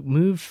quickly we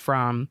moved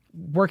from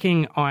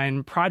working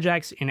on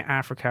projects in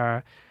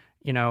Africa,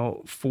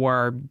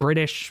 for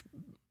British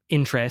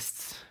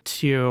interests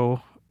to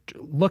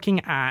looking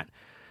at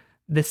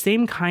the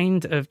same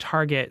kind of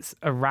targets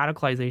of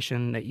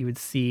radicalization that you would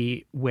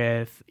see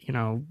with,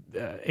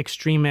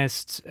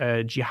 extremist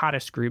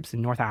jihadist groups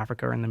in North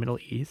Africa or in the Middle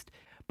East.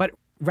 But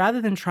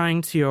rather than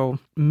trying to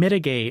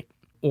mitigate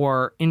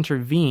or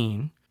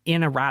intervene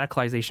in a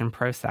radicalization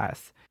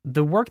process,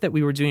 the work that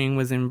we were doing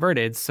was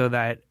inverted so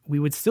that we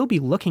would still be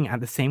looking at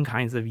the same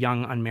kinds of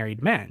young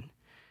unmarried men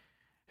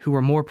who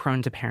were more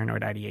prone to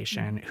paranoid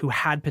ideation, who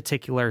had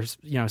particular,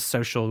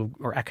 social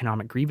or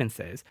economic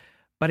grievances.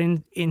 But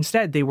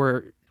instead, they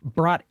were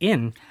brought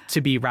in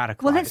to be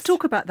radicalized. Well, let's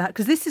talk about that,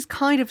 because this is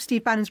kind of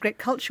Steve Bannon's great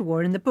culture war.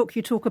 And in the book,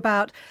 you talk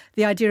about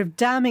the idea of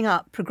damming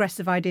up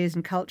progressive ideas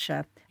and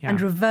culture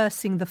and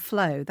reversing the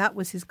flow. That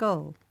was his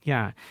goal.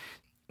 Yeah.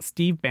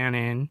 Steve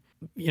Bannon,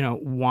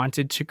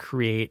 wanted to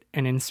create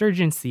an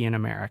insurgency in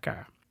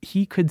America.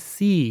 He could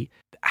see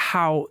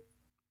how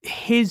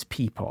his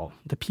people,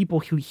 the people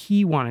who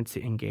he wanted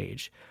to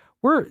engage,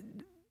 were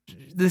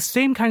the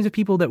same kinds of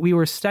people that we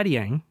were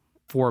studying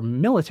for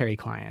military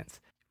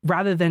clients.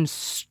 Rather than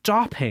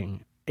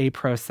stopping a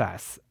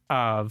process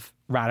of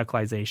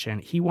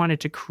radicalization, he wanted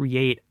to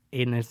create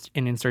an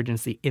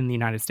insurgency in the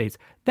United States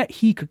that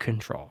he could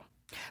control.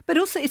 But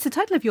also, it's the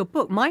title of your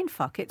book,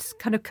 Mindfuck. It's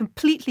kind of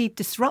completely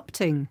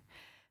disrupting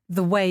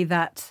the way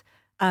that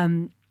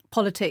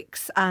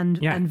politics and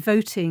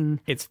voting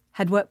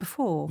had worked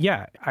before.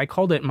 Yeah, I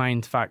called it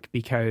Mindfuck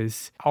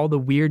because all the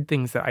weird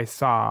things that I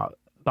saw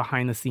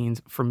behind the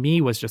scenes, for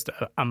me, was just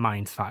a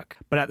mindfuck.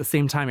 But at the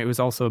same time, it was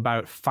also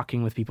about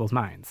fucking with people's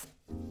minds.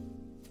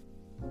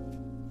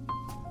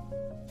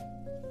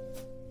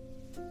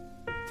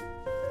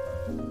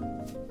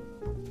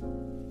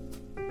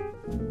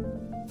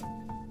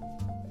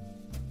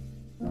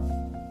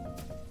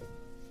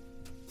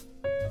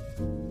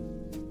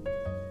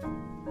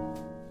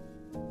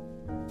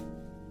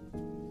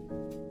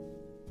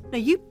 Now,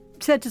 you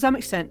said to some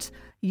extent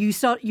you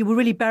were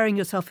really burying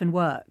yourself in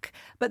work,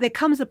 but there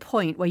comes a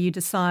point where you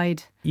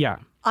decide,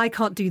 I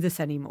can't do this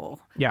anymore.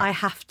 I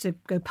have to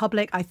go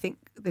public. I think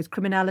there's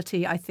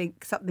criminality. I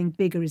think something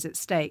bigger is at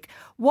stake.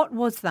 What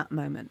was that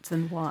moment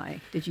and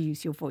why did you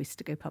use your voice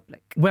to go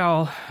public?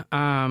 Well,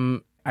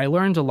 I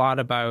learned a lot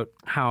about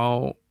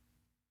how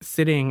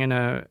sitting in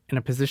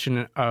a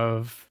position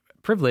of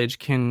privilege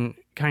can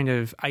kind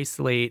of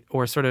isolate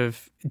or sort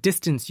of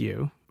distance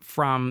you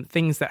from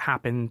things that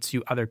happen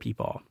to other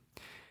people.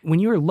 When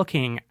you're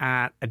looking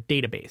at a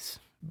database,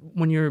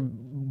 when you're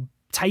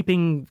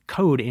typing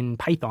code in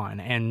Python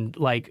and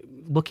like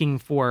looking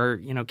for,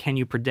 can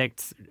you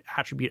predict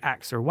attribute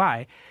X or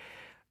Y,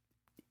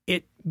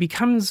 it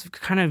becomes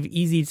kind of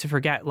easy to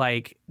forget,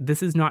 like,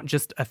 this is not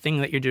just a thing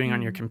that you're doing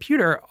on your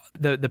computer.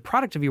 The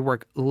product of your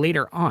work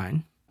later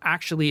on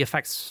actually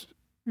affects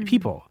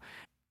people.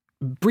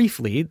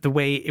 Briefly, the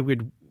way it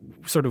would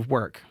sort of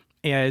work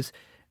is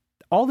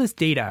all this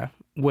data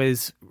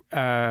was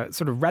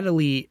sort of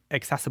readily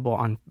accessible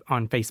on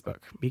Facebook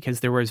because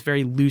there was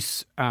very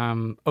loose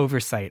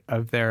oversight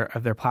of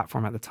their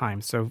platform at the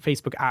time. So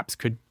Facebook apps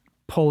could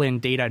pull in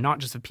data not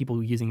just of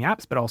people using the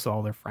apps, but also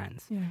all their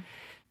friends. Yeah.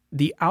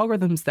 The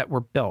algorithms that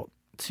were built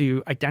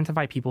to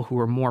identify people who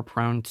were more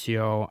prone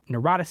to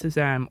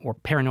neuroticism or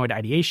paranoid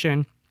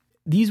ideation,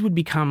 these would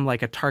become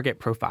like a target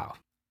profile.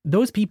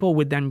 Those people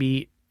would then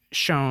be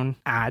shown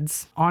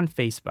ads on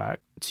Facebook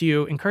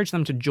to encourage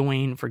them to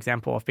join, for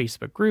example, a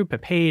Facebook group, a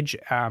page,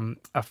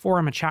 a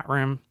forum, a chat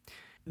room.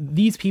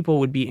 These people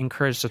would be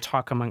encouraged to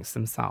talk amongst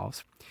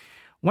themselves.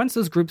 Once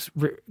those groups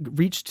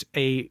reached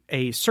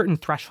a certain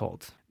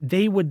threshold,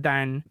 they would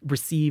then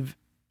receive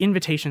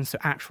invitations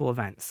to actual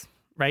events,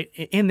 right,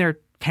 in their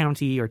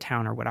county or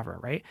town or whatever,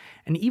 right?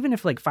 And even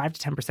if like 5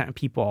 to 10% of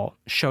people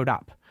showed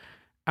up,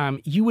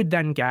 you would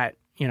then get,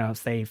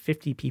 say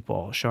 50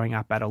 people showing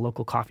up at a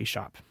local coffee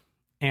shop.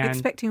 And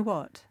expecting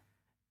what?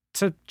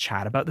 To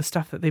chat about the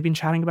stuff that they've been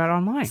chatting about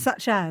online.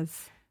 Such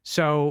as?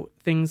 So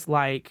things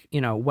like,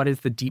 what is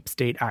the deep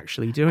state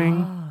actually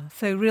doing?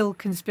 So real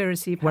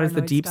conspiracy, paranoid What is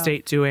the deep stuff.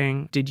 state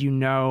doing? Did you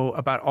know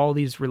about all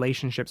these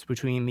relationships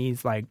between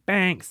these like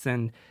banks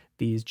and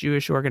these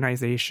Jewish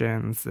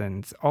organizations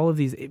and all of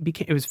these?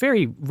 It was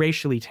very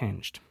racially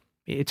tinged.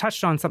 It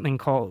touched on something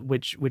called,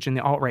 which in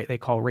the alt-right they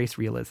call race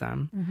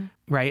realism,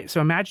 right? So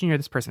imagine you're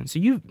this person. So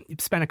you've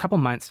spent a couple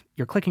months,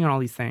 you're clicking on all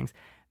these things.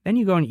 Then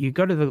you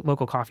go to the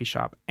local coffee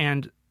shop,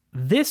 and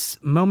this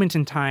moment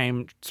in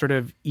time sort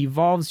of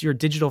evolves your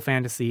digital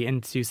fantasy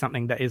into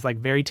something that is like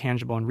very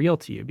tangible and real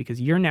to you,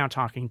 because you're now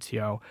talking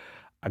to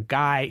a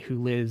guy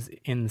who lives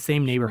in the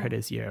same neighborhood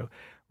as you,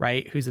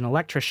 right? Who's an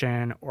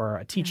electrician or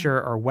a teacher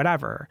or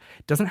whatever,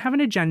 doesn't have an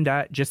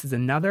agenda, just is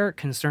another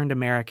concerned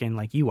American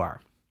like you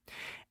are.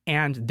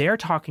 And they're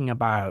talking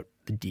about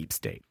the deep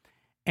state.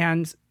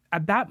 And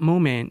at that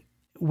moment,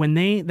 when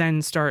they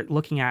then start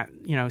looking at,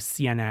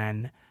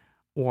 CNN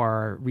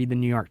or read the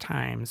New York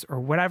Times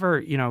or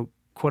whatever,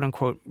 quote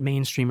unquote,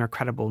 mainstream or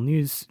credible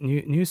news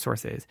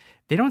sources,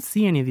 they don't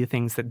see any of the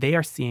things that they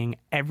are seeing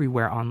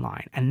everywhere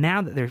online. And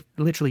now that they're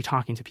literally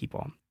talking to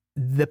people,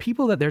 the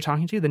people that they're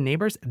talking to, the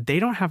neighbors, they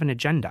don't have an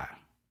agenda.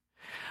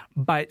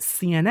 But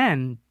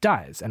CNN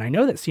does. And I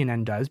know that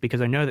CNN does because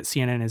I know that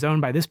CNN is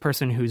owned by this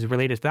person who's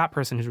related to that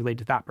person who's related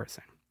to that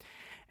person.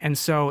 And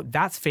so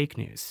that's fake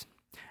news.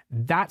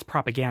 That's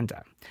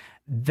propaganda.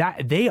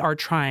 That they are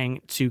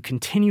trying to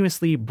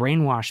continuously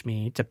brainwash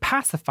me, to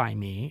pacify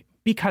me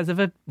because of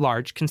a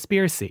large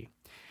conspiracy.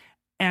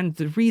 And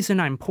the reason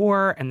I'm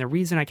poor and the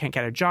reason I can't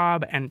get a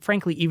job and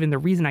frankly, even the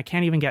reason I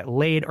can't even get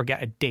laid or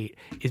get a date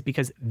is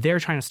because they're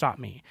trying to stop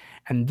me.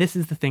 And this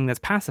is the thing that's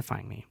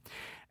pacifying me.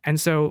 And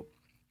so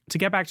to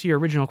get back to your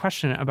original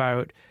question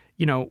about,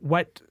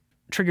 what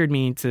triggered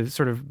me to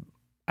sort of,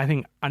 I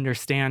think,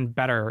 understand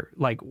better,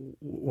 like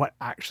what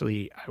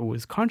actually I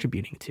was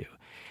contributing to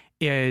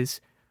is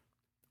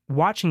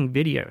watching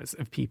videos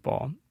of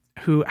people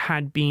who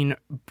had been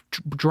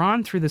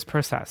drawn through this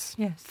process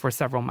for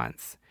several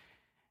months,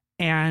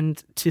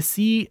 and to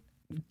see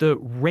the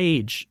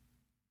rage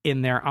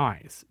in their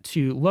eyes,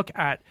 to look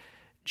at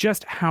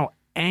just how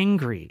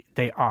angry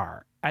they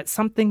are at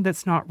something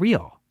that's not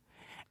real,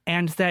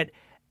 and that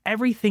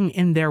everything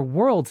in their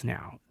world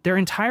now, their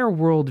entire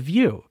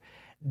worldview,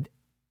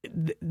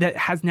 that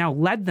has now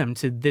led them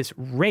to this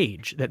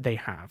rage that they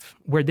have,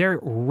 where they're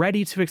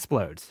ready to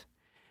explode,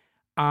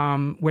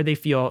 where they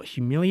feel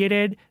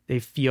humiliated, they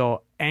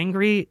feel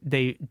angry,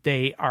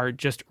 they are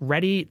just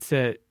ready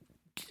to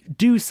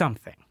do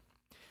something.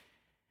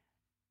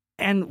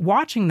 And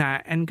watching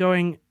that and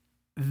going,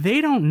 they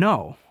don't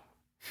know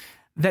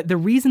that the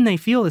reason they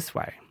feel this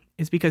way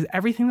is because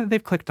everything that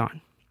they've clicked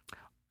on,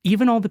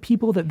 even all the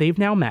people that they've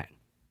now met,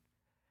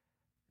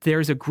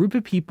 there's a group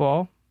of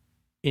people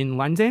in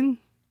London,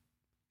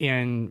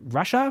 in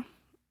Russia,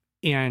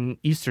 in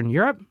Eastern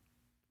Europe,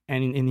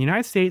 and in the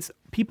United States,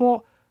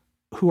 people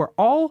who are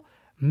all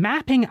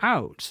mapping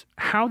out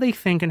how they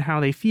think and how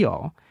they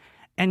feel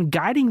and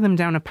guiding them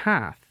down a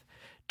path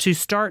to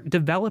start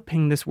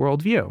developing this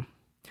worldview.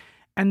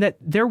 And that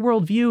their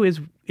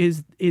worldview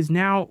is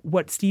now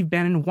what Steve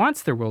Bannon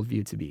wants their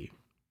worldview to be.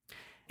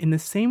 In the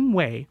same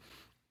way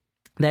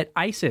that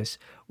ISIS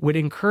would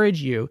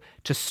encourage you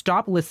to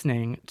stop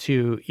listening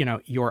to,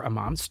 your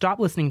imam, stop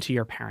listening to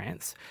your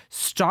parents,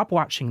 stop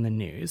watching the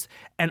news,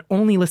 and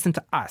only listen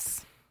to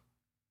us.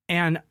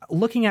 And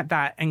looking at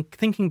that and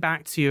thinking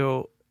back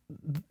to,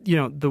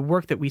 the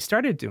work that we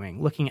started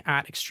doing, looking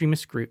at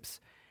extremist groups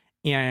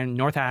in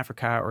North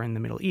Africa or in the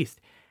Middle East,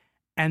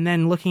 and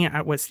then looking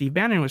at what Steve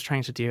Bannon was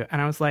trying to do,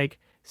 and I was like,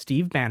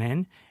 Steve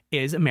Bannon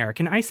is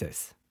American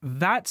ISIS.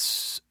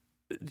 That's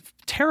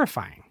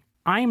terrifying.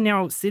 I am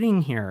now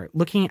sitting here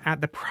looking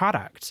at the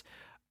product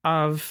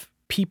of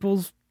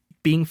people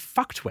being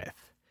fucked with,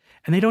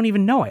 and they don't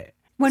even know it.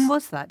 When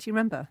was that? Do you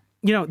remember?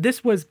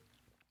 This was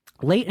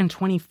late in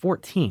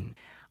 2014.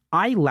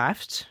 I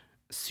left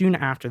soon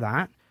after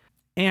that,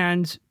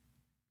 and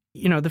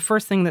the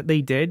first thing that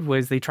they did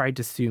was they tried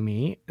to sue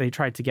me. They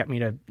tried to get me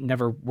to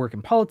never work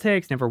in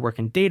politics, never work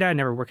in data,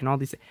 never work in all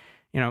these,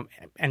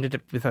 ended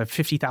up with a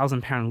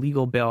 £50,000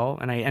 legal bill.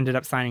 And I ended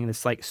up signing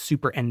this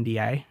super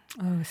NDA.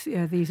 Oh,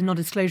 yeah, these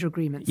non-disclosure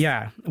agreements.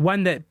 Yeah.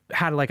 One that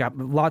had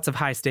lots of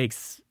high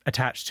stakes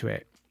attached to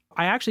it.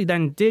 I actually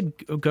then did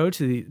go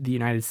to the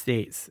United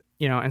States,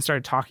 and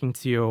started talking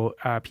to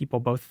people,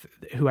 both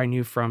who I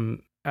knew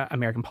from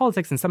American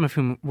politics and some of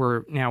whom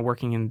were now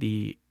working in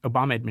the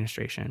Obama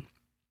administration.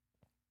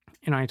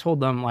 And I told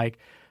them,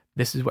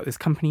 this is what this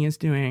company is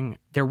doing.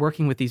 They're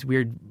working with these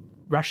weird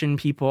Russian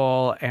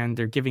people, and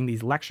they're giving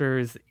these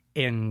lectures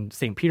in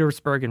St.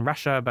 Petersburg in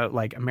Russia about,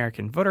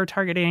 American voter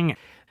targeting.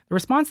 The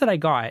response that I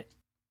got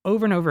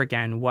over and over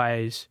again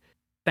was,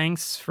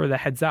 thanks for the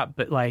heads up,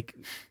 but,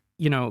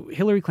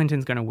 Hillary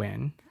Clinton's going to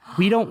win.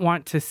 We don't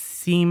want to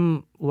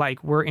seem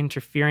like we're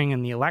interfering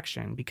in the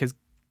election because,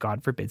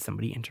 God forbid,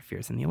 somebody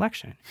interferes in the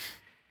election.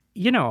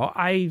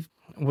 I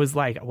was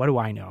like, what do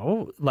I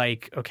know?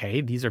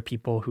 Okay, these are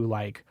people who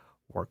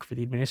work for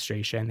the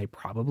administration. They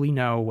probably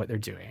know what they're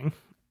doing.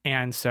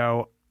 And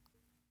so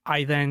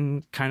I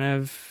then kind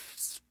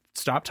of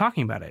stopped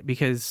talking about it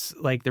because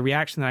the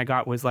reaction that I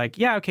got was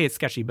yeah, okay, it's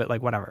sketchy, but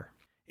whatever.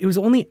 It was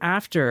only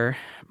after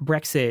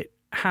Brexit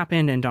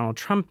happened and Donald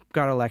Trump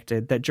got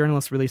elected that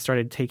journalists really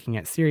started taking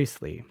it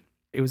seriously.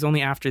 It was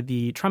only after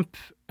the Trump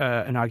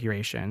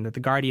inauguration that The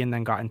Guardian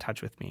then got in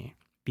touch with me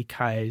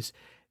because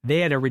they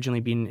had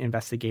originally been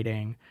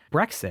investigating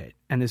Brexit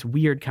and this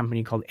weird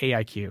company called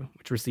AIQ,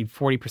 which received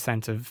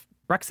 40% of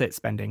Brexit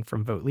spending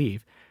from Vote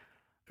Leave.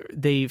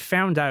 They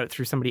found out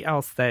through somebody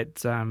else that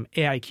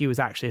AIQ was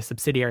actually a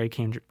subsidiary of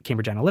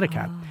Cambridge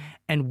Analytica. Oh.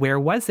 And where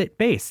was it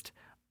based?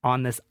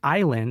 On this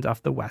island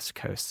off the west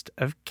coast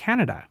of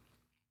Canada.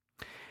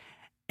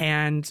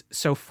 And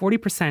so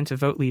 40% of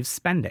Vote Leave's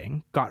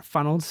spending got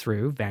funneled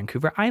through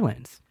Vancouver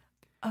Island.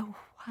 Oh,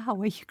 wow,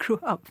 where you grew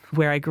up.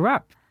 Where I grew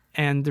up.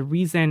 And the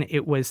reason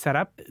it was set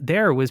up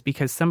there was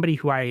because somebody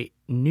who I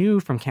knew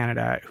from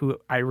Canada, who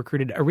I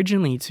recruited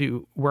originally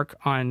to work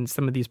on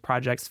some of these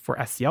projects for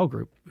SCL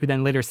Group, who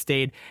then later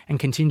stayed and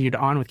continued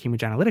on with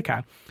Cambridge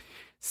Analytica,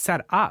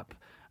 set up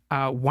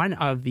one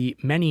of the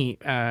many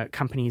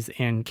companies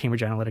in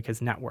Cambridge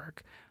Analytica's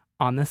network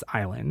on this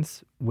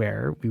island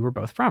where we were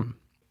both from.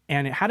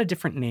 And it had a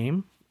different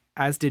name,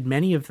 as did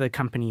many of the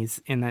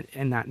companies in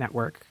that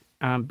network,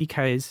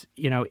 because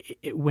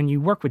when you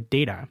work with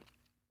data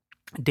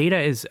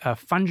is a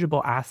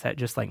fungible asset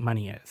just like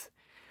money is.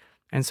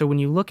 And so when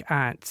you look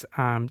at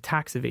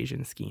tax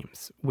evasion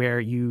schemes where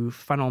you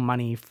funnel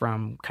money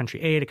from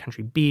country A to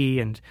country B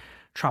and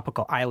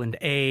tropical island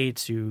A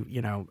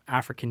to,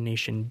 African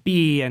nation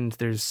B, and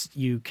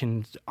you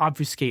can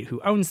obfuscate who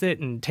owns it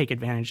and take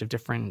advantage of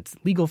different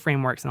legal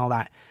frameworks and all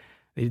that.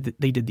 They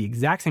did the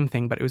exact same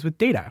thing, but it was with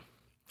data.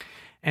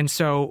 And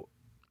so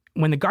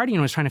when The Guardian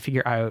was trying to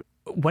figure out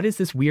what is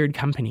this weird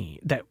company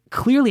that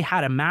clearly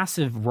had a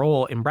massive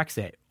role in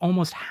Brexit,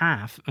 almost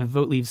half of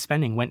Vote Leave's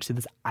spending went to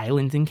this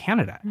island in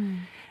Canada. Mm.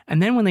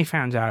 And then when they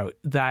found out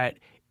that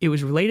it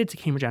was related to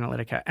Cambridge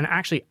Analytica, and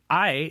actually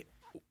I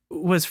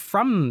was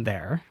from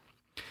there,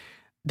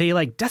 they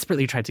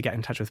desperately tried to get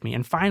in touch with me.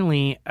 And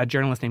finally, a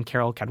journalist named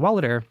Carol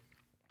Cadwallader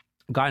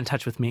got in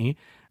touch with me.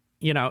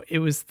 It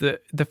was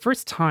the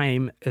first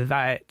time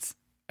that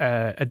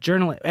a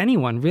journalist,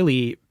 anyone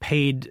really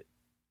paid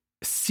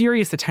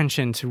serious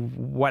attention to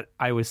what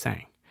I was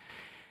saying.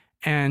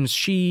 And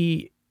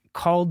she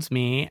called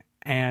me,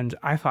 and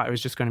I thought it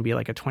was just going to be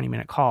like a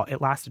 20-minute call.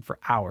 It lasted for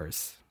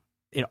hours.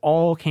 It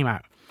all came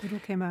out. It all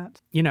came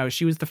out. You know,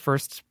 she was the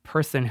first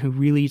person who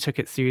really took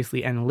it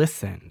seriously and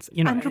listened,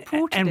 you know,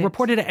 and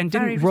reported it and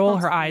didn't roll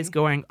her eyes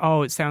going,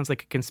 oh, it sounds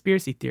like a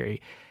conspiracy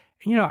theory.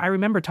 And, you know, I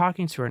remember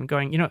talking to her and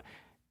going, you know,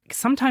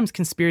 sometimes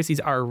conspiracies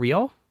are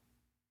real,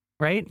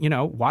 right? You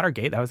know,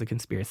 Watergate, that was a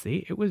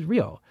conspiracy. It was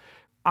real.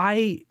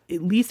 I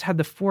at least had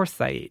the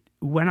foresight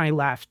when I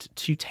left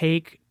to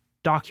take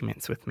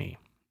documents with me.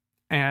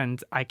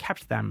 And I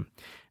kept them.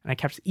 And I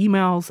kept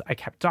emails, I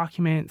kept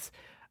documents,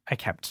 I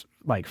kept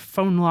like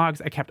phone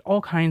logs, I kept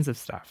all kinds of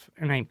stuff.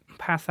 And I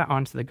passed that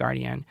on to the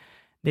Guardian.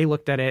 They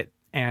looked at it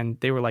and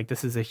they were like,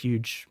 this is a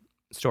huge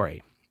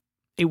story.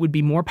 It would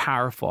be more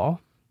powerful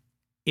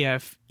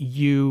if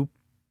you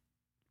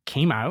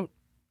came out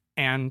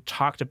and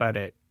talked about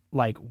it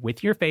like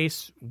with your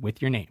face,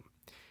 with your name.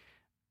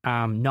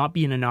 Not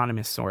be an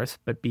anonymous source,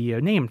 but be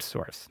a named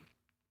source.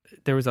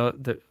 There was a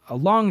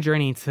long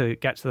journey to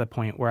get to the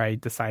point where I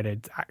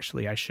decided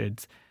actually I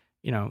should,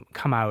 you know,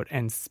 come out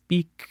and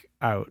speak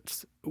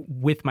out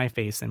with my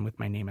face and with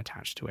my name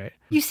attached to it.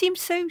 You seem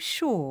so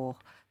sure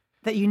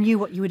that you knew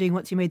what you were doing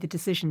once you made the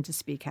decision to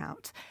speak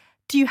out.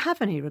 Do you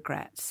have any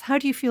regrets? How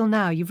do you feel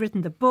now? You've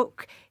written the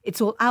book,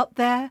 it's all out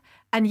there,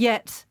 and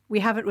yet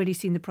we haven't really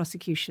seen the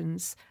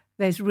prosecutions.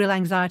 There's real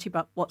anxiety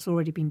about what's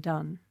already been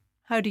done.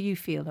 How do you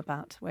feel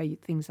about where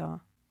things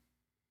are?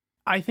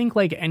 I think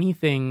like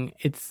anything,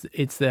 it's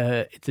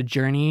a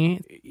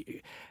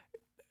journey.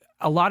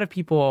 A lot of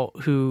people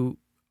who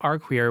are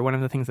queer, one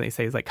of the things they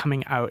say is like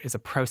coming out is a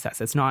process.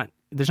 There's not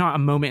a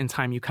moment in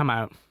time you come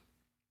out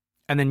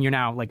and then you're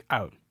now like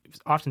out.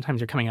 Oftentimes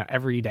you're coming out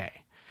every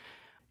day.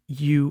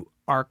 You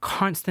are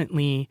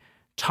constantly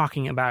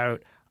talking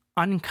about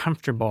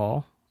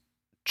uncomfortable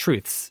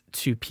truths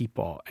to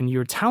people, and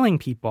you're telling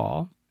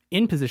people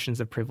in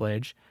positions of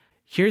privilege,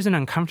 here's an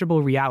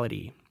uncomfortable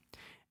reality.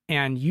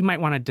 And you might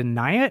want to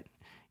deny it.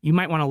 You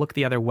might want to look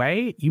the other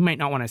way. You might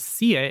not want to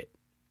see it,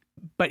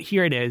 but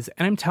here it is.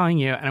 And I'm telling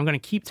you, and I'm going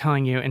to keep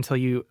telling you until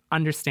you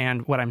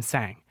understand what I'm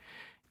saying.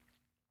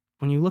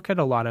 When you look at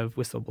a lot of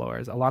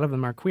whistleblowers, a lot of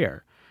them are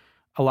queer.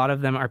 A lot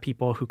of them are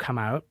people who come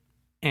out,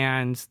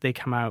 and they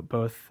come out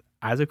both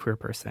as a queer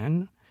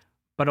person,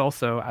 but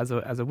also as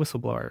a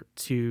whistleblower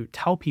to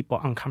tell people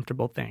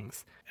uncomfortable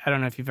things. I don't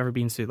know if you've ever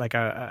been to like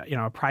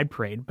a pride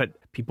parade, but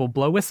people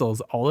blow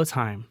whistles all the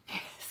time.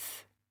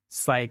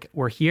 It's like,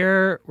 we're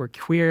here, we're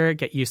queer,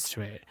 get used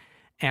to it.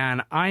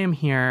 And I am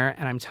here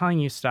and I'm telling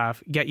you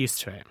stuff, get used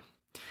to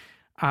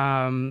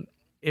it.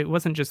 It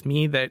wasn't just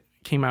me that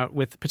came out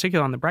with,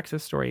 particularly on the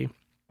Brexit story,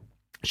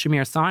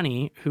 Shamir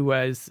Sani, who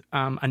was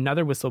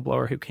another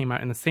whistleblower who came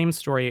out in the same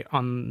story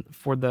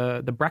for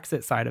the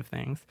Brexit side of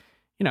things,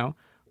 you know,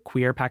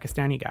 queer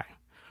Pakistani guy.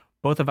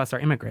 Both of us are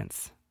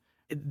immigrants.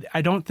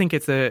 I don't think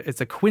it's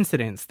a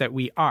coincidence that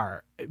we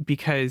are,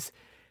 because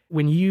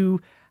when you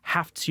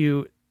have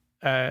to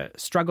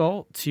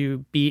struggle to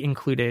be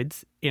included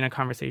in a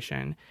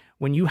conversation,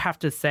 when you have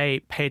to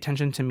say, pay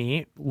attention to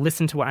me,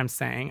 listen to what I'm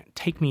saying,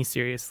 take me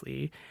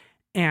seriously,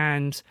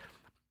 and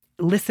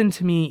listen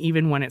to me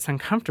even when it's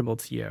uncomfortable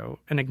to you,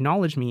 and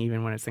acknowledge me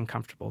even when it's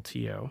uncomfortable to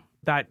you,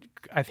 that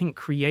I think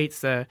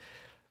creates at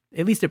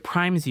least it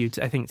primes you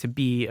to, I think, to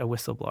be a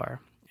whistleblower.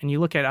 And you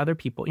look at other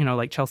people, you know,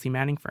 like Chelsea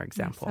Manning, for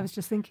example. Yes, I was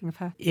just thinking of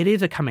her. It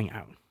is a coming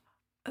out.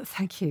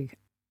 Thank you.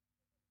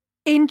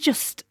 In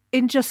just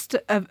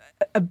a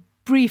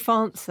brief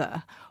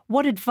answer,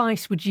 what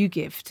advice would you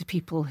give to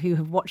people who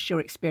have watched your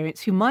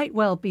experience, who might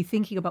well be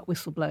thinking about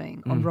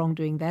whistleblowing on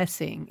wrongdoing they're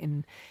seeing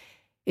in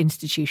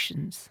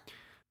institutions?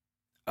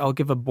 I'll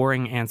give a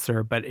boring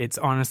answer, but it's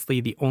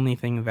honestly the only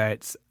thing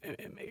that's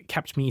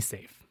kept me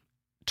safe.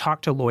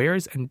 Talk to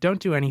lawyers, and don't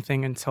do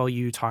anything until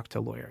you talk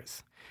to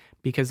lawyers,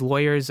 because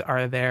lawyers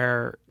are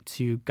there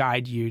to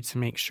guide you to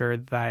make sure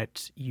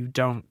that you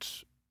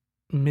don't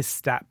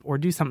misstep or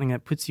do something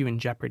that puts you in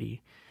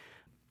jeopardy.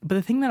 But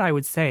the thing that I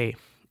would say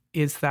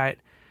is that,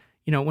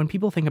 you know, when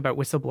people think about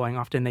whistleblowing,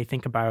 often they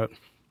think about,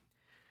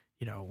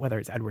 you know, whether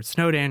it's Edward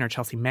Snowden or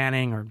Chelsea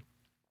Manning, or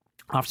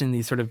often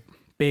these sort of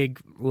big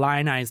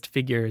lionized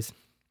figures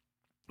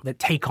that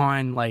take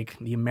on like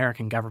the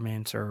American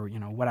government or, you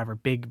know, whatever,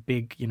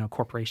 big, you know,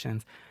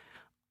 corporations.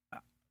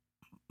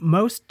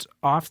 Most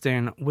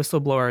often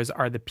whistleblowers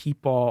are the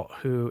people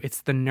who,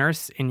 it's the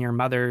nurse in your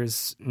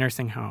mother's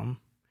nursing home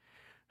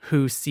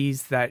who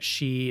sees that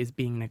she is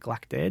being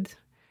neglected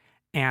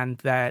and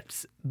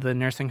that the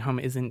nursing home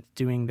isn't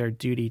doing their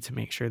duty to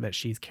make sure that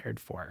she's cared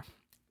for,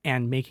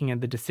 and making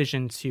the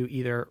decision to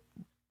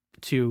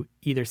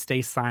either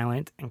stay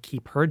silent and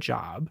keep her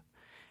job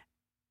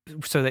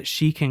so that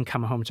she can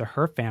come home to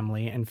her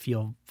family and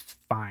feel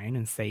fine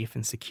and safe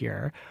and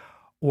secure,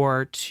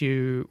 or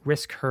to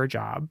risk her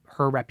job,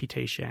 her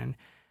reputation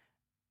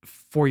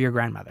for your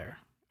grandmother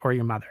or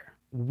your mother.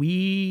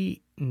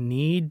 We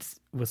need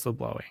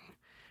whistleblowing.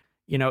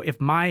 You know, if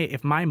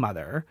my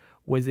mother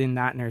was in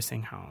that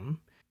nursing home,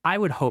 I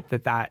would hope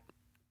that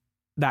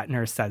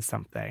nurse says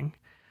something.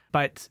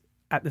 But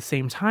at the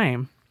same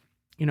time,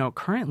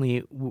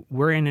 currently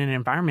we're in an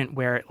environment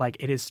where like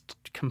it is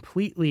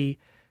completely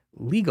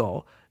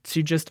legal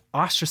to just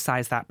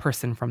ostracize that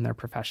person from their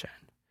profession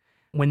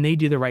when they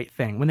do the right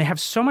thing, when they have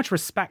so much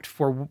respect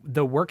for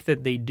the work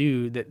that they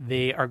do that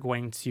they are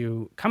going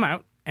to come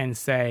out and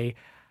say,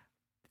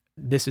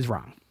 this is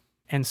wrong.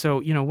 And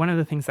so, one of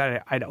the things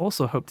that I'd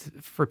also hoped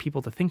for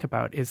people to think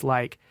about is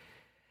like,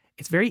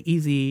 it's very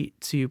easy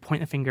to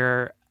point the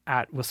finger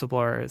at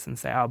whistleblowers and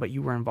say, oh, but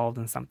you were involved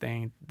in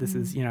something. This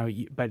is,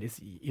 but it's,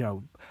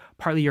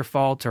 partly your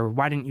fault, or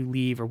why didn't you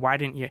leave, or why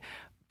didn't you?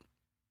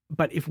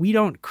 But if we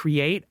don't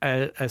create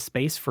a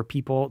space for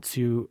people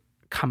to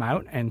come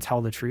out and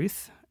tell the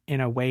truth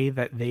in a way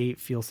that they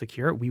feel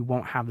secure, we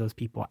won't have those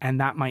people. And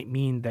that might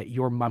mean that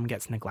your mum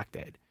gets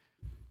neglected.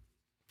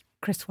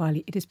 Chris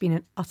Wylie, it has been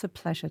an utter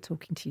pleasure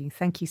talking to you.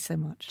 Thank you so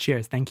much.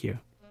 Cheers. Thank you.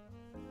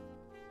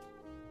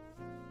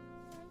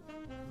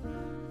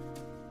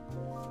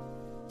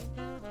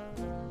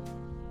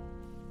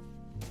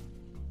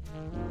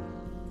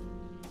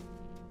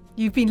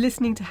 You've been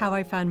listening to How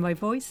I Found My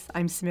Voice.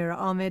 I'm Samira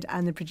Ahmed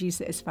and the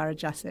producer is Farah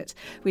Jassett.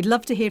 We'd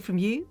love to hear from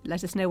you.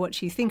 Let us know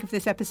what you think of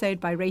this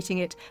episode by rating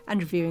it and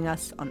reviewing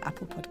us on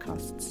Apple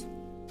Podcasts.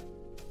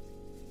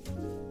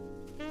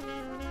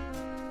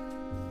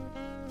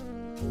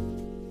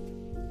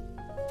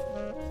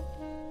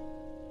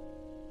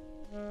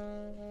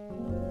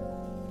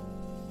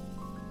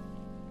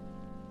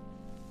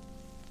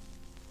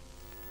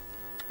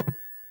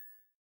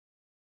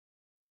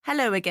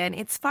 Hello again,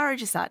 it's Farah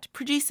Jassett,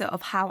 producer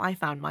of How I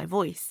Found My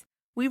Voice.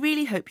 We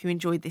really hope you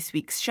enjoyed this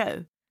week's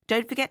show.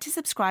 Don't forget to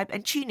subscribe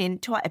and tune in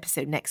to our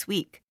episode next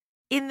week.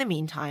 In the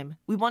meantime,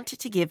 we wanted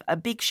to give a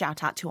big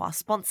shout out to our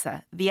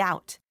sponsor, The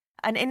Out,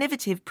 an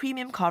innovative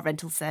premium car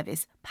rental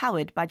service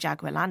powered by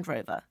Jaguar Land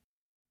Rover.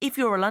 If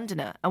you're a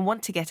Londoner and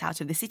want to get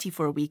out of the city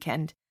for a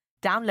weekend,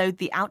 download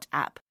the Out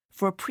app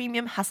for a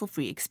premium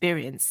hassle-free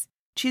experience.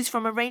 Choose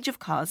from a range of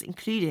cars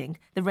including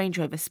the Range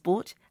Rover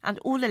Sport and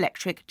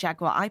all-electric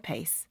Jaguar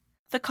I-Pace.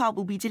 The car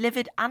will be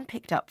delivered and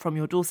picked up from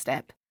your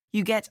doorstep.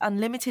 You get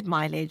unlimited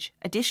mileage,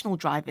 additional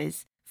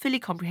drivers, fully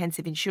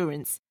comprehensive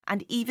insurance,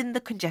 and even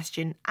the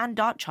congestion and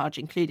dart charge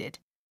included.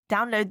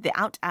 Download the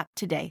Out app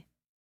today.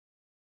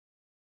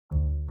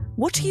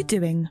 What are you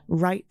doing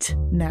right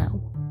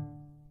now?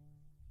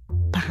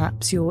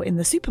 Perhaps you're in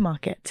the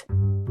supermarket.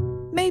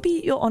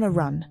 Maybe you're on a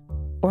run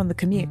or on the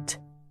commute.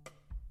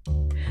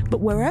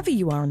 But wherever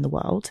you are in the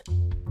world,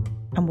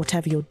 and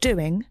whatever you're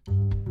doing,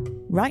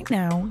 right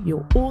now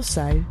you're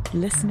also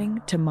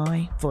listening to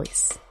my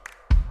voice.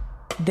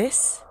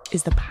 This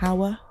is the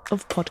power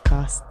of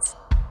podcasts.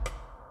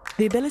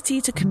 The ability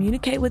to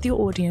communicate with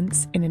your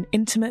audience in an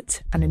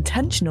intimate and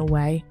intentional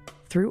way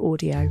through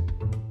audio.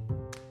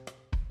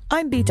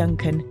 I'm Bea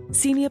Duncan,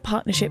 Senior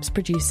Partnerships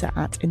Producer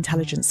at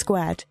Intelligence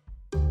Squared.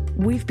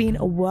 We've been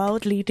a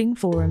world-leading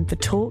forum for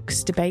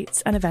talks,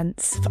 debates and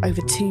events for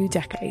over 2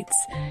 decades.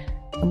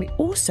 And we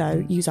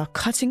also use our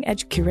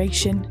cutting-edge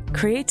curation,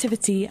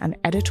 creativity and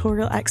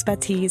editorial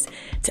expertise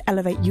to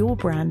elevate your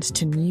brand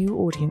to new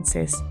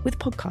audiences with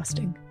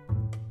podcasting.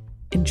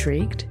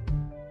 Intrigued?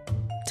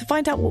 To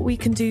find out what we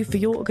can do for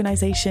your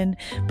organisation,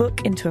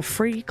 book into a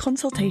free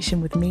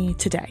consultation with me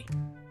today.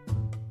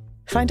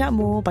 Find out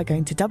more by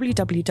going to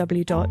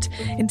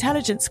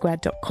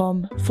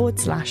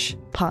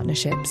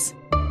www.intelligencesquared.com/partnerships.